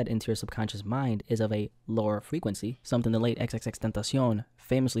being fed into your subconscious mind is of a lower frequency, something the late XXXTentacion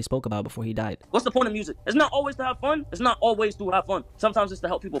famously spoke about before he died. What's the point of music? It's not always to have fun. It's not always to have fun. Sometimes it's to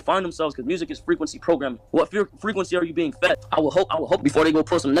help people find themselves, because music is frequency programming. What frequency are you being fed? I will hope before they go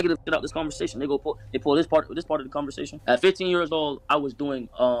pull some negative shit out this conversation, they pull this part of the conversation. At 15 years old, I was doing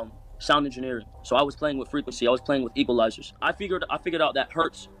sound engineering. So I was playing with frequency. I was playing with equalizers. I figured out that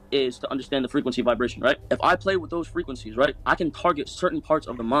hertz is to understand the frequency vibration, right? If I play with those frequencies, right, I can target certain parts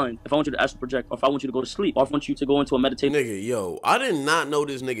of the mind. If I want you to astral project, or if I want you to go to sleep, or if I want you to go into a meditation. Nigga, yo, I did not know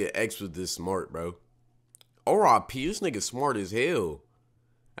this nigga X was this smart, bro. R.I.P. This nigga smart as hell.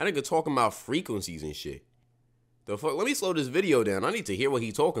 That nigga talking about frequencies and shit. The fuck? Let me slow this video down. I need to hear what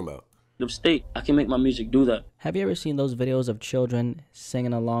he talking about. State, I can make my music do that. Have you ever seen those videos of children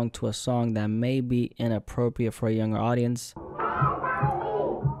singing along to a song that may be inappropriate for a younger audience?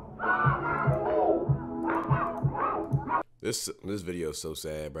 This video is so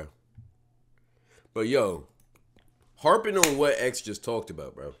sad, bro. But yo, harping on what X just talked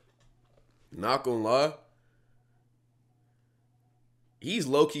about, bro. Not gonna lie, he's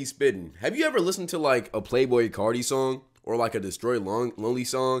low-key spitting. Have you ever listened to like a Playboi Carti song or like a Destroy Lonely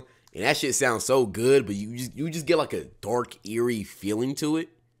song, and that shit sounds so good, but you just get like a dark, eerie feeling to it?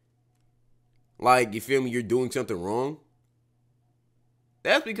 Like, you feel me, you're doing something wrong?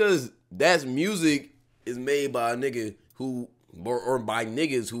 That's because that's music is made by a nigga who, or by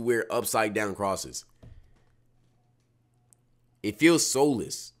niggas who wear upside down crosses. It feels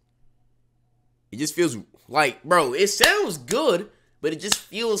soulless. It just feels like, bro, it sounds good, but it just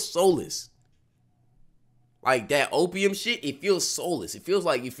feels soulless. Like that opium shit, it feels soulless. It feels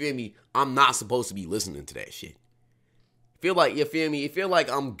like, you feel me, I'm not supposed to be listening to that shit. Feel like, you feel me, it feel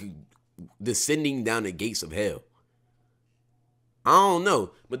like I'm descending down the gates of hell. I don't know.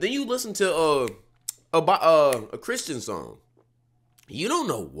 But then you listen to a Christian song. You don't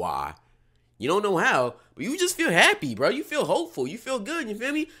know why. You don't know how, but you just feel happy, bro. You feel hopeful. You feel good. You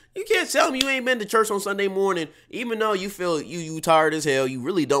feel me? You can't tell me you ain't been to church on Sunday morning, even though you feel you tired as hell. You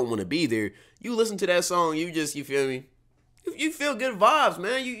really don't want to be there. You listen to that song, you feel me? You feel good vibes,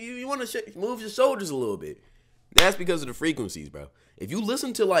 man. You want to move your shoulders a little bit. That's because of the frequencies, bro. If you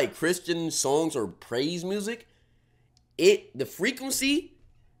listen to like Christian songs or praise music, the frequency,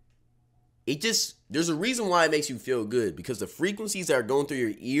 there's a reason why it makes you feel good, because the frequencies that are going through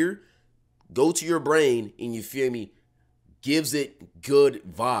your ear go to your brain, and you feel me, gives it good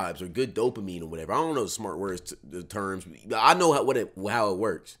vibes or good dopamine or whatever. I don't know the smart words, the terms. I know how it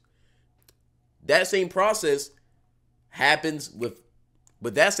works. That same process happens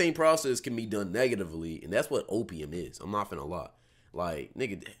but that same process can be done negatively, and that's what opium is. I'm not finna lie. Like,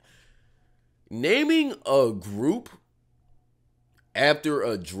 nigga, naming a group after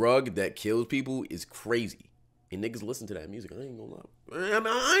a drug that kills people is crazy. And niggas listen to that music. I ain't gonna lie.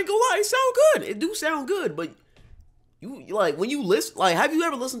 I ain't gonna lie. It sound good. It do sound good. But you like, when you listen, like, have you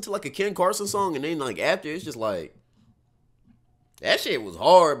ever listened to like a Ken Carson song, and then like after it's just like, that shit was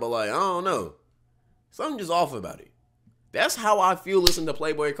hard, but like, I don't know, something just off about it. That's how I feel listening to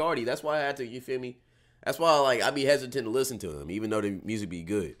Playboi Carti. That's why I had to, you feel me? That's why like I be hesitant to listen to him, even though the music be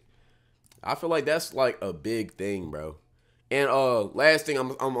good. I feel like that's like a big thing, bro. And last thing,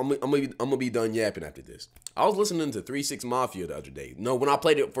 I'm gonna be done yapping after this. I was listening to 3 6 Mafia the other day. No, when I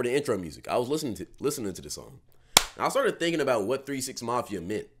played it for the intro music, I was listening to the song. And I started thinking about what 3 6 Mafia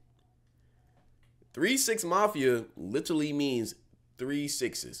meant. 3 6 Mafia literally means 3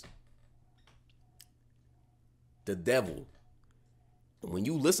 6s. The devil. And when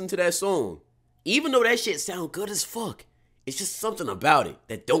you listen to that song, even though that shit sound good as fuck, it's just something about it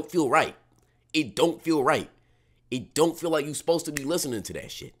that don't feel right. It don't feel right. It don't feel like you supposed to be listening to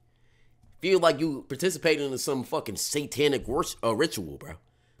that shit. Feel like you participating in some fucking satanic ritual, bro.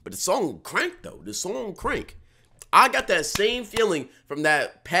 But the song crank, though. The song crank. I got that same feeling from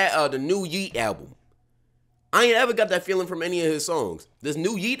that the new Yeet album. I ain't ever got that feeling from any of his songs. This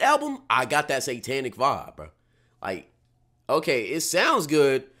new Yeet album, I got that satanic vibe, bro. Like, okay, it sounds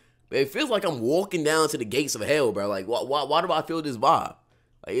good, but it feels like I'm walking down to the gates of hell, bro. Like, why do I feel this vibe?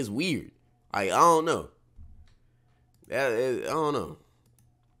 Like, it's weird. Like, I don't know. I don't know.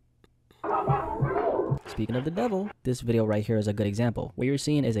 Speaking of the devil, this video right here is a good example. What you're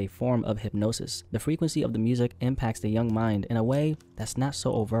seeing is a form of hypnosis. The frequency of the music impacts the young mind in a way that's not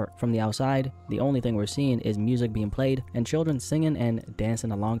so overt. From the outside, the only thing we're seeing is music being played and children singing and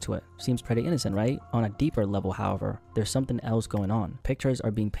dancing along to it. Seems pretty innocent, right? On a deeper level, however, there's something else going on. Pictures are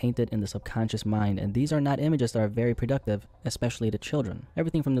being painted in the subconscious mind, and these are not images that are very productive, especially to children.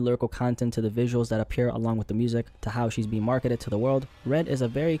 Everything from the lyrical content to the visuals that appear along with the music to how she's being marketed to the world. Red is a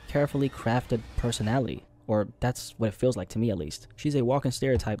very carefully crafted personality. Or that's what it feels like to me, at least. She's a walking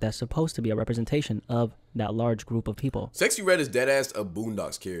stereotype that's supposed to be a representation of that large group of people. Sexyy Red is deadass a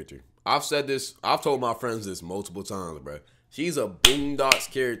Boondocks character. I've said this, I've told my friends this multiple times, bro. She's a Boondocks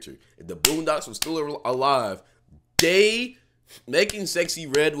character. If the Boondocks was still alive, making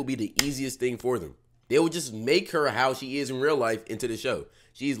Sexyy Red will be the easiest thing for them. They will just make her how she is in real life into the show.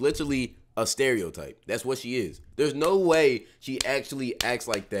 She's literally a stereotype. That's what she is. There's no way she actually acts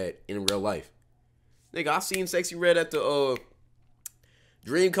like that in real life. Nigga, I seen Sexyy Red at the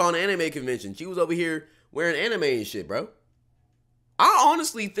DreamCon anime convention. She was over here wearing anime and shit, bro. I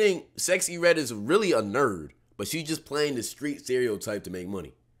honestly think Sexyy Red is really a nerd, but she's just playing the street stereotype to make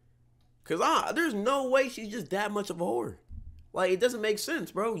money. Cause there's no way she's just that much of a whore. Like, it doesn't make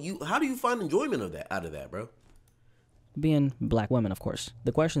sense, bro. How do you find enjoyment of that out of that, bro? Being black women, of course.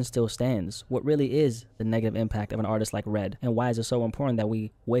 The question still stands. What really is the negative impact of an artist like Red? And why is it so important that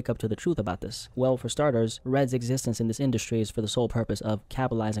we wake up to the truth about this? Well, for starters, Red's existence in this industry is for the sole purpose of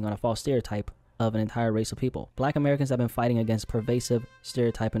capitalizing on a false stereotype of an entire race of people. Black Americans have been fighting against pervasive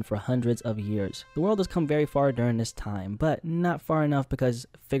stereotyping for hundreds of years. The world has come very far during this time, but not far enough because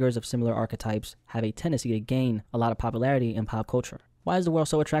figures of similar archetypes have a tendency to gain a lot of popularity in pop culture. Why is the world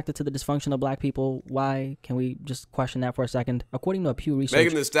so attracted to the dysfunction of black people? Why? Can we just question that for a second? According to a Pew Research...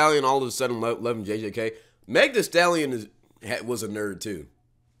 Megan Thee Stallion all of a sudden loving JJK. Meg Thee Stallion was a nerd too.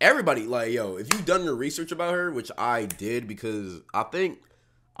 Everybody, like, yo, if you've done your research about her, which I did because I think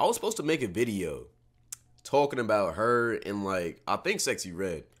I was supposed to make a video talking about her and, like, I think Sexyy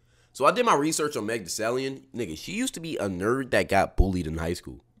Red. So I did my research on Meg Thee Stallion. Nigga, she used to be a nerd that got bullied in high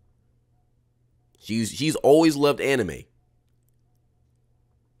school. She's always loved anime.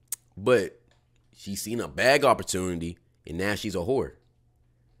 But she's seen a bag opportunity, and now she's a whore.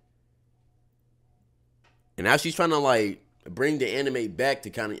 And now she's trying to, like, bring the anime back to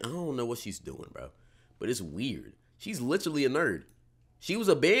kind of, I don't know what she's doing, bro. But it's weird. She's literally a nerd. She was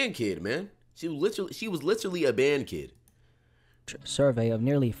a band kid, man. She was literally a band kid. Survey of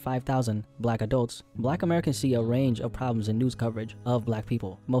nearly 5,000 black adults, black Americans see a range of problems in news coverage of black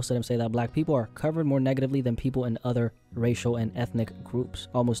people. Most of them say that black people are covered more negatively than people in other racial and ethnic groups.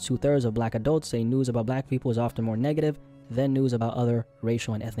 Almost 2/3 of black adults say news about black people is often more negative than news about other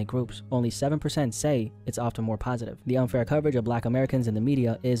racial and ethnic groups. Only 7% say it's often more positive. The unfair coverage of black Americans in the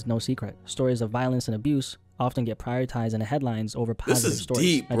media is no secret. Stories of violence and abuse often get prioritized in the headlines over positive stories.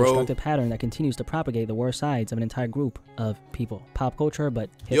 Deep, a bro. destructive pattern that continues to propagate the worst sides of an entire group of people. Pop culture, but...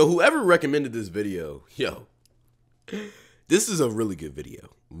 Yo, whoever recommended this video, yo, this is a really good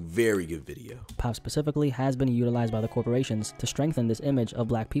video. Very good video. Pop specifically has been utilized by the corporations to strengthen this image of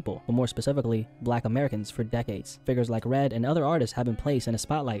black people, but more specifically, black Americans for decades. Figures like Red and other artists have been placed in a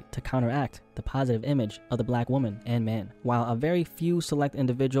spotlight to counteract the positive image of the black woman and man. While a very few select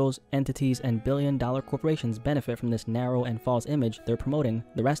individuals, entities, and billion-dollar corporations benefit from this narrow and false image they're promoting,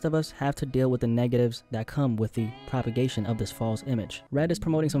 the rest of us have to deal with the negatives that come with the propagation of this false image. Red is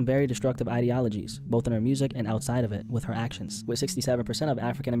promoting some very destructive ideologies, both in her music and outside of it, with her actions. With 67% of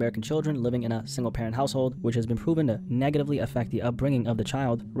African American children living in a single-parent household, which has been proven to negatively affect the upbringing of the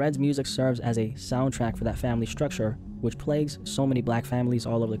child, Red's music serves as a soundtrack for that family structure, which plagues so many black families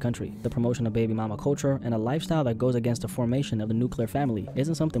all over the country. The promotion of baby mama culture and a lifestyle that goes against the formation of the nuclear family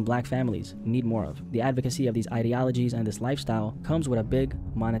isn't something black families need more of. The advocacy of these ideologies and this lifestyle comes with a big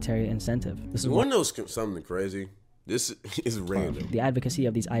monetary incentive. This is You want to know something crazy? This is random. The advocacy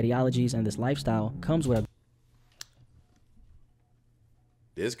of these ideologies and this lifestyle comes with a...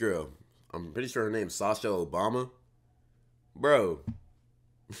 This girl, I'm pretty sure her name's Sasha Obama. Bro,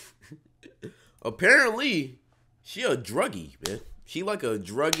 apparently she a druggie, man. She like a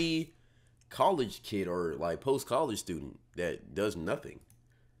druggie college kid or like post-college student that does nothing.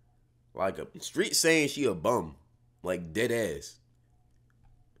 Like a street saying she a bum, like dead ass.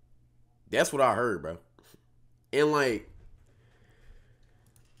 That's what I heard, bro. And like,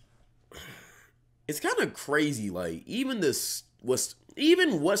 it's kind of crazy. Like even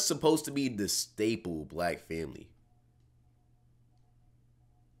what's supposed to be the staple black family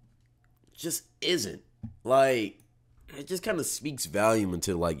just isn't. Like, it just kind of speaks volume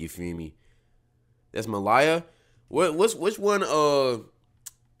until, like, you feel me? That's Malaya. Which one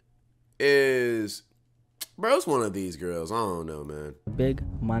is Bro, it's one of these girls. I don't know, man. Big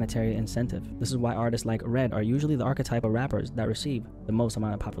monetary incentive. This is why artists like Red are usually the archetype of rappers that receive the most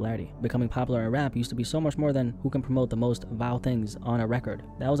amount of popularity. Becoming popular in rap used to be so much more than who can promote the most vile things on a record.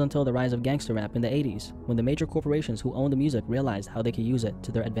 That was until the rise of gangster rap in the 80s, when the major corporations who owned the music realized how they could use it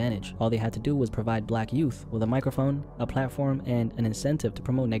to their advantage. All they had to do was provide black youth with a microphone, a platform, and an incentive to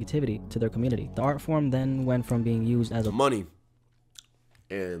promote negativity to their community. The art form then went from being used as a money.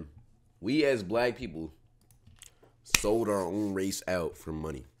 And we as black people sold our own race out for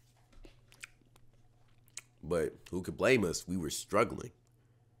money. But who could blame us? We were struggling.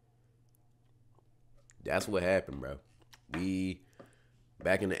 That's what happened, bro. We,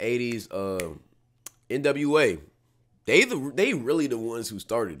 back in the 80s, NWA, they really the ones who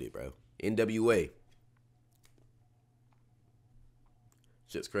started it, bro. NWA.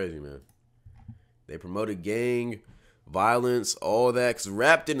 Shit's crazy, man. They promoted gang violence, all that, because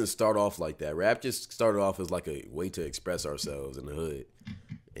rap didn't start off like that. Rap just started off as like a way to express ourselves in the hood.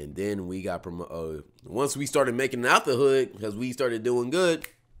 And then we got once we started making it out the hood, because we started doing good,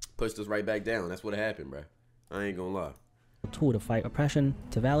 pushed us right back down. That's what happened, bro. I ain't gonna lie. Tool to fight oppression,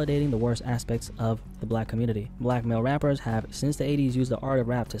 to validating the worst aspects of the black community. Black male rappers have, since the 80s, used the art of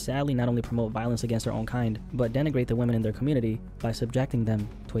rap to sadly not only promote violence against their own kind, but denigrate the women in their community by subjecting them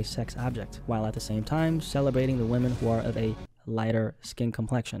to a sex object, while at the same time celebrating the women who are of a lighter skin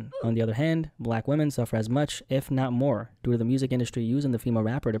complexion. On the other hand, black women suffer as much, if not more, due to the music industry using the female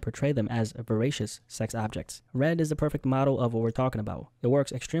rapper to portray them as voracious sex objects. Red is the perfect model of what we're talking about. It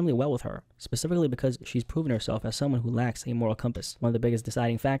works extremely well with her, specifically because she's proven herself as someone who lacks a moral compass. One of the biggest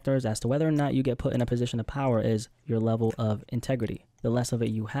deciding factors as to whether or not you get put in a position of power is your level of integrity. The less of it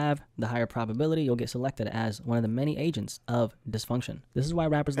you have, the higher probability you'll get selected as one of the many agents of dysfunction. This is why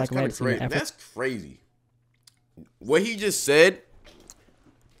rappers like Red seem to That's crazy. What he just said,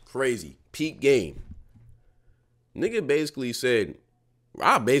 crazy. Peak game. Nigga basically said,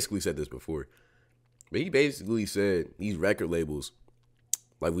 I basically said this before, but he basically said these record labels,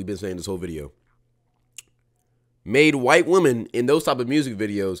 like we've been saying this whole video, made white women in those type of music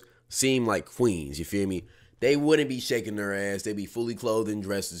videos seem like queens, you feel me? They wouldn't be shaking their ass. They'd be fully clothed in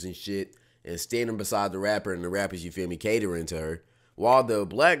dresses and shit and standing beside the rapper, and the rappers, you feel me, catering to her. While the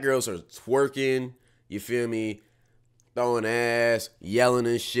black girls are twerking, you feel me, throwing ass, yelling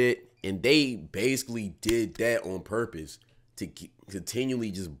and shit. And they basically did that on purpose to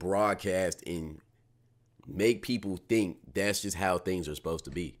continually just broadcast and make people think that's just how things are supposed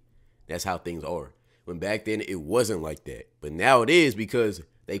to be. That's how things are. When back then it wasn't like that. But now it is, because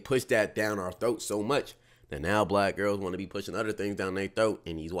they pushed that down our throats so much that now black girls want to be pushing other things down their throat,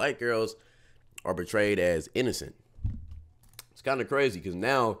 and these white girls are portrayed as innocent. It's kind of crazy, because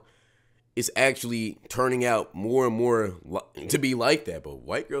now it's actually turning out more and more to be like that. But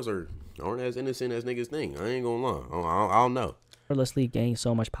white girls aren't as innocent as niggas think. I ain't gonna lie. I don't know. Effortlessly gain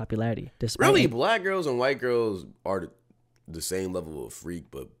so much popularity. Really, black girls and white girls are the same level of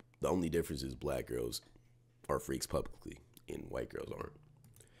freak, but the only difference is black girls are freaks publicly and white girls aren't.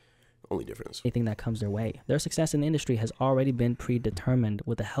 Only difference. Anything that comes their way. Their success in the industry has already been predetermined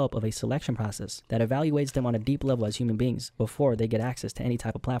with the help of a selection process that evaluates them on a deep level as human beings before they get access to any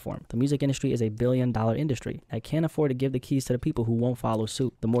type of platform. The music industry is a billion-dollar industry that can't afford to give the keys to the people who won't follow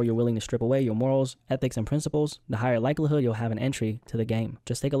suit. The more you're willing to strip away your morals, ethics, and principles, the higher likelihood you'll have an entry to the game.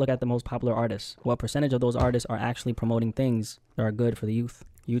 Just take a look at the most popular artists. What percentage of those artists are actually promoting things that are good for the youth?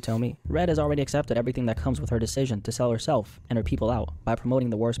 You tell me. Red has already accepted everything that comes with her decision to sell herself and her people out by promoting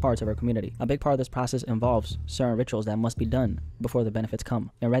the worst parts of her community. A big part of this process involves certain rituals that must be done before the benefits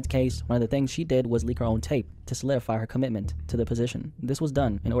come. In Red's case, one of the things she did was leak her own tape to solidify her commitment to the position. This was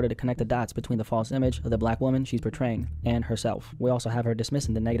done in order to connect the dots between the false image of the black woman she's portraying and herself. We also have her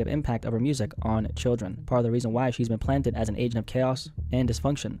dismissing the negative impact of her music on children. Part of the reason why she's been planted as an agent of chaos and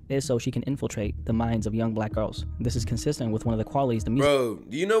dysfunction is so she can infiltrate the minds of young black girls. This is consistent with one of the qualities the music... Bro,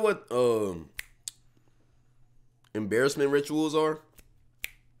 do you know what embarrassment rituals are?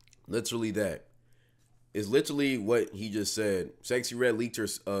 Literally that. It's literally what he just said. Sexyy Red leaked her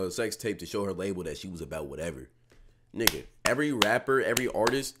sex tape to show her label that she was about whatever. Nigga, every rapper, every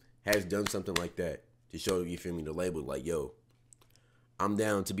artist has done something like that to show, you feel me, the label, like, yo, I'm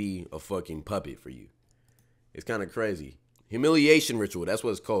down to be a fucking puppet for you. It's kind of crazy. Humiliation ritual, that's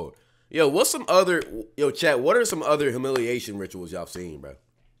what it's called. Yo, chat, what are some other humiliation rituals y'all seen, bro?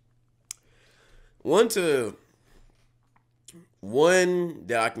 One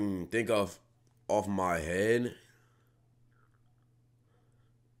that I can think of off my head.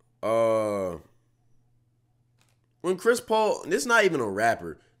 When Chris Paul, this is not even a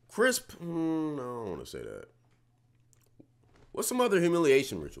rapper. No, I don't want to say that. What's some other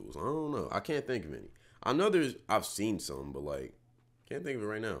humiliation rituals? I don't know. I can't think of any. I know I've seen some, but like, can't think of it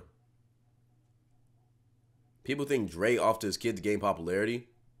right now. People think Dre off to his kid to gain popularity.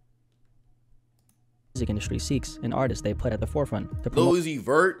 Music industry seeks an artist they put at the forefront. Lil Uzi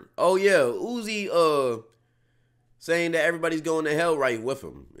Vert. Oh yeah, Uzi saying that everybody's going to hell right with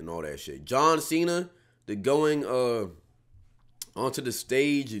him and all that shit. John Cena, the going onto the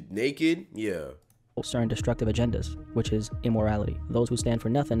stage naked. Yeah. Certain destructive agendas, which is immorality. Those who stand for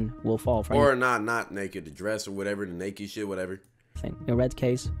nothing will fall for or not naked, the dress or whatever, the naked shit, whatever. In Red's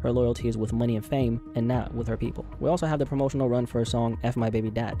case, her loyalty is with money and fame and not with her people. We also have the promotional run for her song F My Baby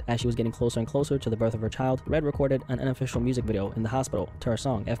Dad. As she was getting closer and closer to the birth of her child, Red recorded an unofficial music video in the hospital to her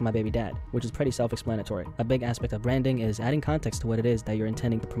song F My Baby Dad, which is pretty self-explanatory. A big aspect of branding is adding context to what it is that you're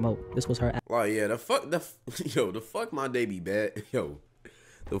intending to promote. This was her. Well, yeah, the fuck my baby dad,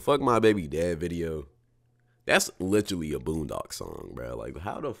 the fuck my baby dad video. That's literally a Boondock song, bro. Like,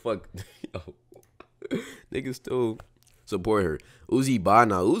 how the fuck, niggas still support her. Uzi bye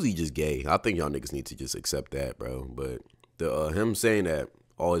now. Uzi just gay. I think y'all niggas need to just accept that, bro. But the him saying that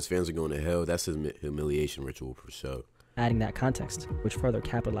all his fans are going to hell, that's his humiliation ritual for sure. Adding that context, which further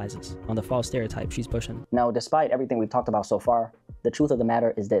capitalizes on the false stereotype she's pushing. Now, despite everything we've talked about so far, the truth of the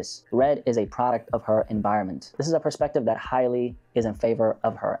matter is this. Red is a product of her environment. This is a perspective that highly is in favor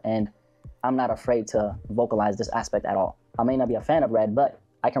of her, and I'm not afraid to vocalize this aspect at all. I may not be a fan of Red, but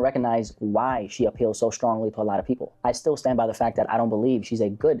I can recognize why she appeals so strongly to a lot of people. I still stand by the fact that I don't believe she's a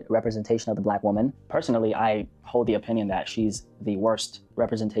good representation of the black woman. Personally, I hold the opinion that she's the worst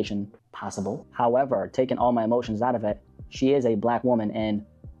representation possible. However, taking all my emotions out of it, she is a black woman, and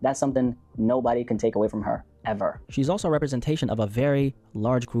that's something nobody can take away from her, ever. She's also a representation of a very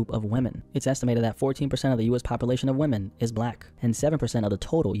large group of women. It's estimated that 14% of the US population of women is black, and 7% of the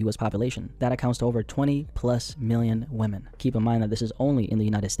total US population. That accounts to over 20+ million women. Keep in mind that this is only in the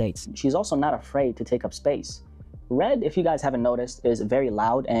United States. She's also not afraid to take up space. Red, if you guys haven't noticed, is very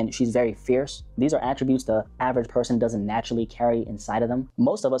loud and she's very fierce. These are attributes the average person doesn't naturally carry inside of them.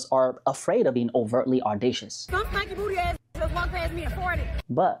 Most of us are afraid of being overtly audacious. Some stanky booty ass just walk past me at 40.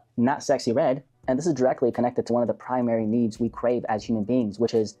 But not Sexy Red. And this is directly connected to one of the primary needs we crave as human beings,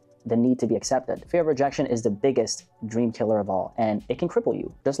 which is the need to be accepted. Fear of rejection is the biggest dream killer of all, and it can cripple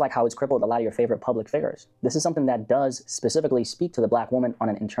you, just like how it's crippled a lot of your favorite public figures. This is something that does specifically speak to the black woman on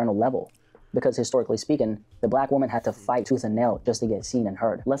an internal level, because historically speaking, the black woman had to fight tooth and nail just to get seen and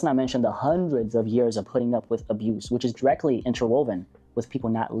heard. Let's not mention the hundreds of years of putting up with abuse, which is directly interwoven with people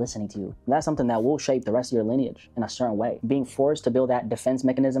not listening to you. That's something that will shape the rest of your lineage in a certain way. Being forced to build that defense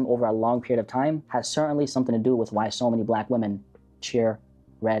mechanism over a long period of time has certainly something to do with why so many black women cheer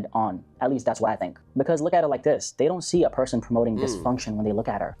Red on. At least that's what I think. Because look at it like this. They don't see a person promoting dysfunction when they look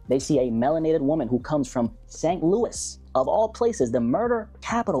at her. They see a melanated woman who comes from St. Louis, of all places, the murder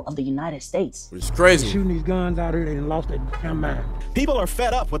capital of the United States. It's crazy. Shooting these guns out here, they lost their damn mind. People are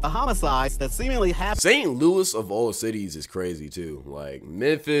fed up with the homicides that seemingly happen. St. Louis of all cities is crazy too. Like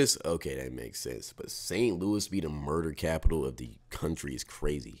Memphis, okay, that makes sense. But St. Louis be the murder capital of the country is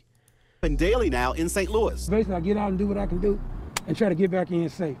crazy. Daily now in St. Louis. Basically, I get out and do what I can do and try to get back in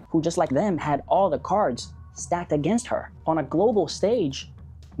safe. Who, just like them, had all the cards stacked against her on a global stage,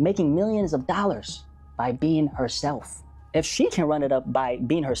 making millions of dollars by being herself. If she can run it up by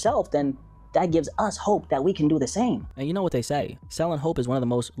being herself, then that gives us hope that we can do the same. And you know what they say, selling hope is one of the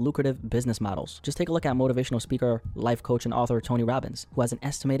most lucrative business models. Just take a look at motivational speaker, life coach, and author Tony Robbins, who has an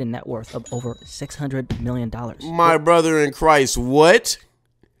estimated net worth of over $600 million. My brother in Christ, what?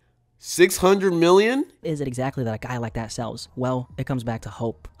 600 million? Is it exactly that a guy like that sells? Well, it comes back to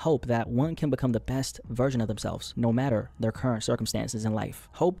hope. Hope that one can become the best version of themselves, no matter their current circumstances in life.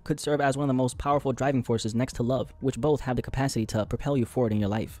 Hope could serve as one of the most powerful driving forces next to love, which both have the capacity to propel you forward in your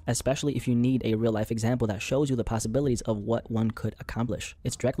life, especially if you need a real-life example that shows you the possibilities of what one could accomplish.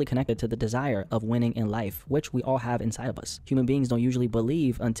 It's directly connected to the desire of winning in life, which we all have inside of us. Human beings don't usually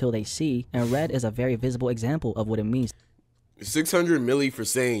believe until they see, and Red is a very visible example of what it means. 600 milli for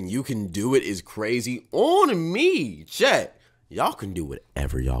saying you can do it is crazy. On me, chat. Y'all can do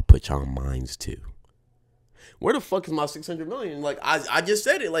whatever y'all put y'all minds to. Where the fuck is my 600 million? Like, I just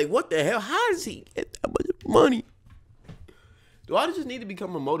said it. Like, what the hell? How does he get that much money? Do I just need to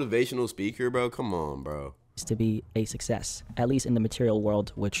become a motivational speaker, bro? Come on, bro. To be a success, at least in the material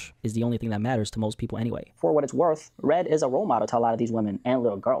world, which is the only thing that matters to most people anyway. For what it's worth, Red is a role model to a lot of these women and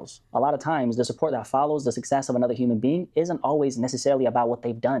little girls. A lot of times, the support that follows the success of another human being isn't always necessarily about what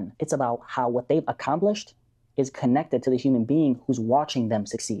they've done. It's about how what they've accomplished is connected to the human being who's watching them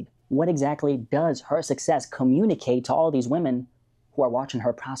succeed. What exactly does her success communicate to all these women who are watching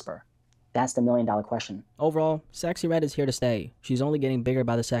her prosper? That's the million-dollar question. Overall, Sexyy Red is here to stay. She's only getting bigger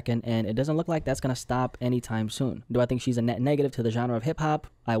by the second, and it doesn't look like that's gonna stop anytime soon. Do I think she's a net negative to the genre of hip-hop?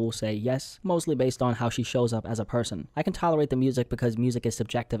 I will say yes, mostly based on how she shows up as a person. I can tolerate the music because music is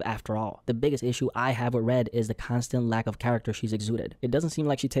subjective after all. The biggest issue I have with Red is the constant lack of character she's exuded. It doesn't seem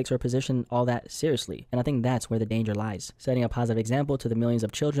like she takes her position all that seriously, and I think that's where the danger lies. Setting a positive example to the millions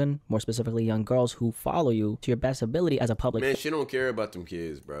of children, more specifically young girls who follow you, to your best ability as a public... Man, she don't care about them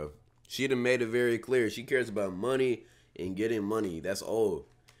kids, bro. She done made it very clear. She cares about money and getting money. That's all.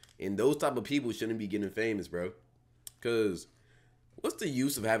 And those type of people shouldn't be getting famous, bro. Because what's the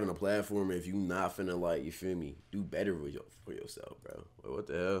use of having a platform if you not finna, like, you feel me, do better for yourself, bro? Like, what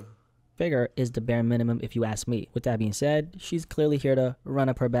the hell? Figure is the bare minimum if you ask me. With that being said, she's clearly here to run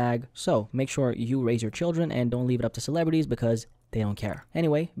up her bag. So make sure you raise your children and don't leave it up to celebrities because they don't care.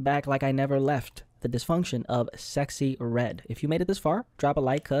 Anyway, back like I never left. The dysfunction of Sexyy Red. If you made it this far, drop a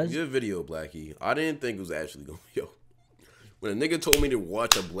like, cuz... Good video, Blackie. I didn't think it was actually going to... Yo. When a nigga told me to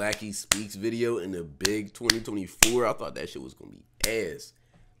watch a Blackie Speaks video in the big 2024, I thought that shit was going to be ass.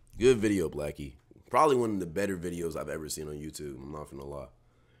 Good video, Blackie. Probably one of the better videos I've ever seen on YouTube. I'm not finna lie.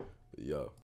 Yo.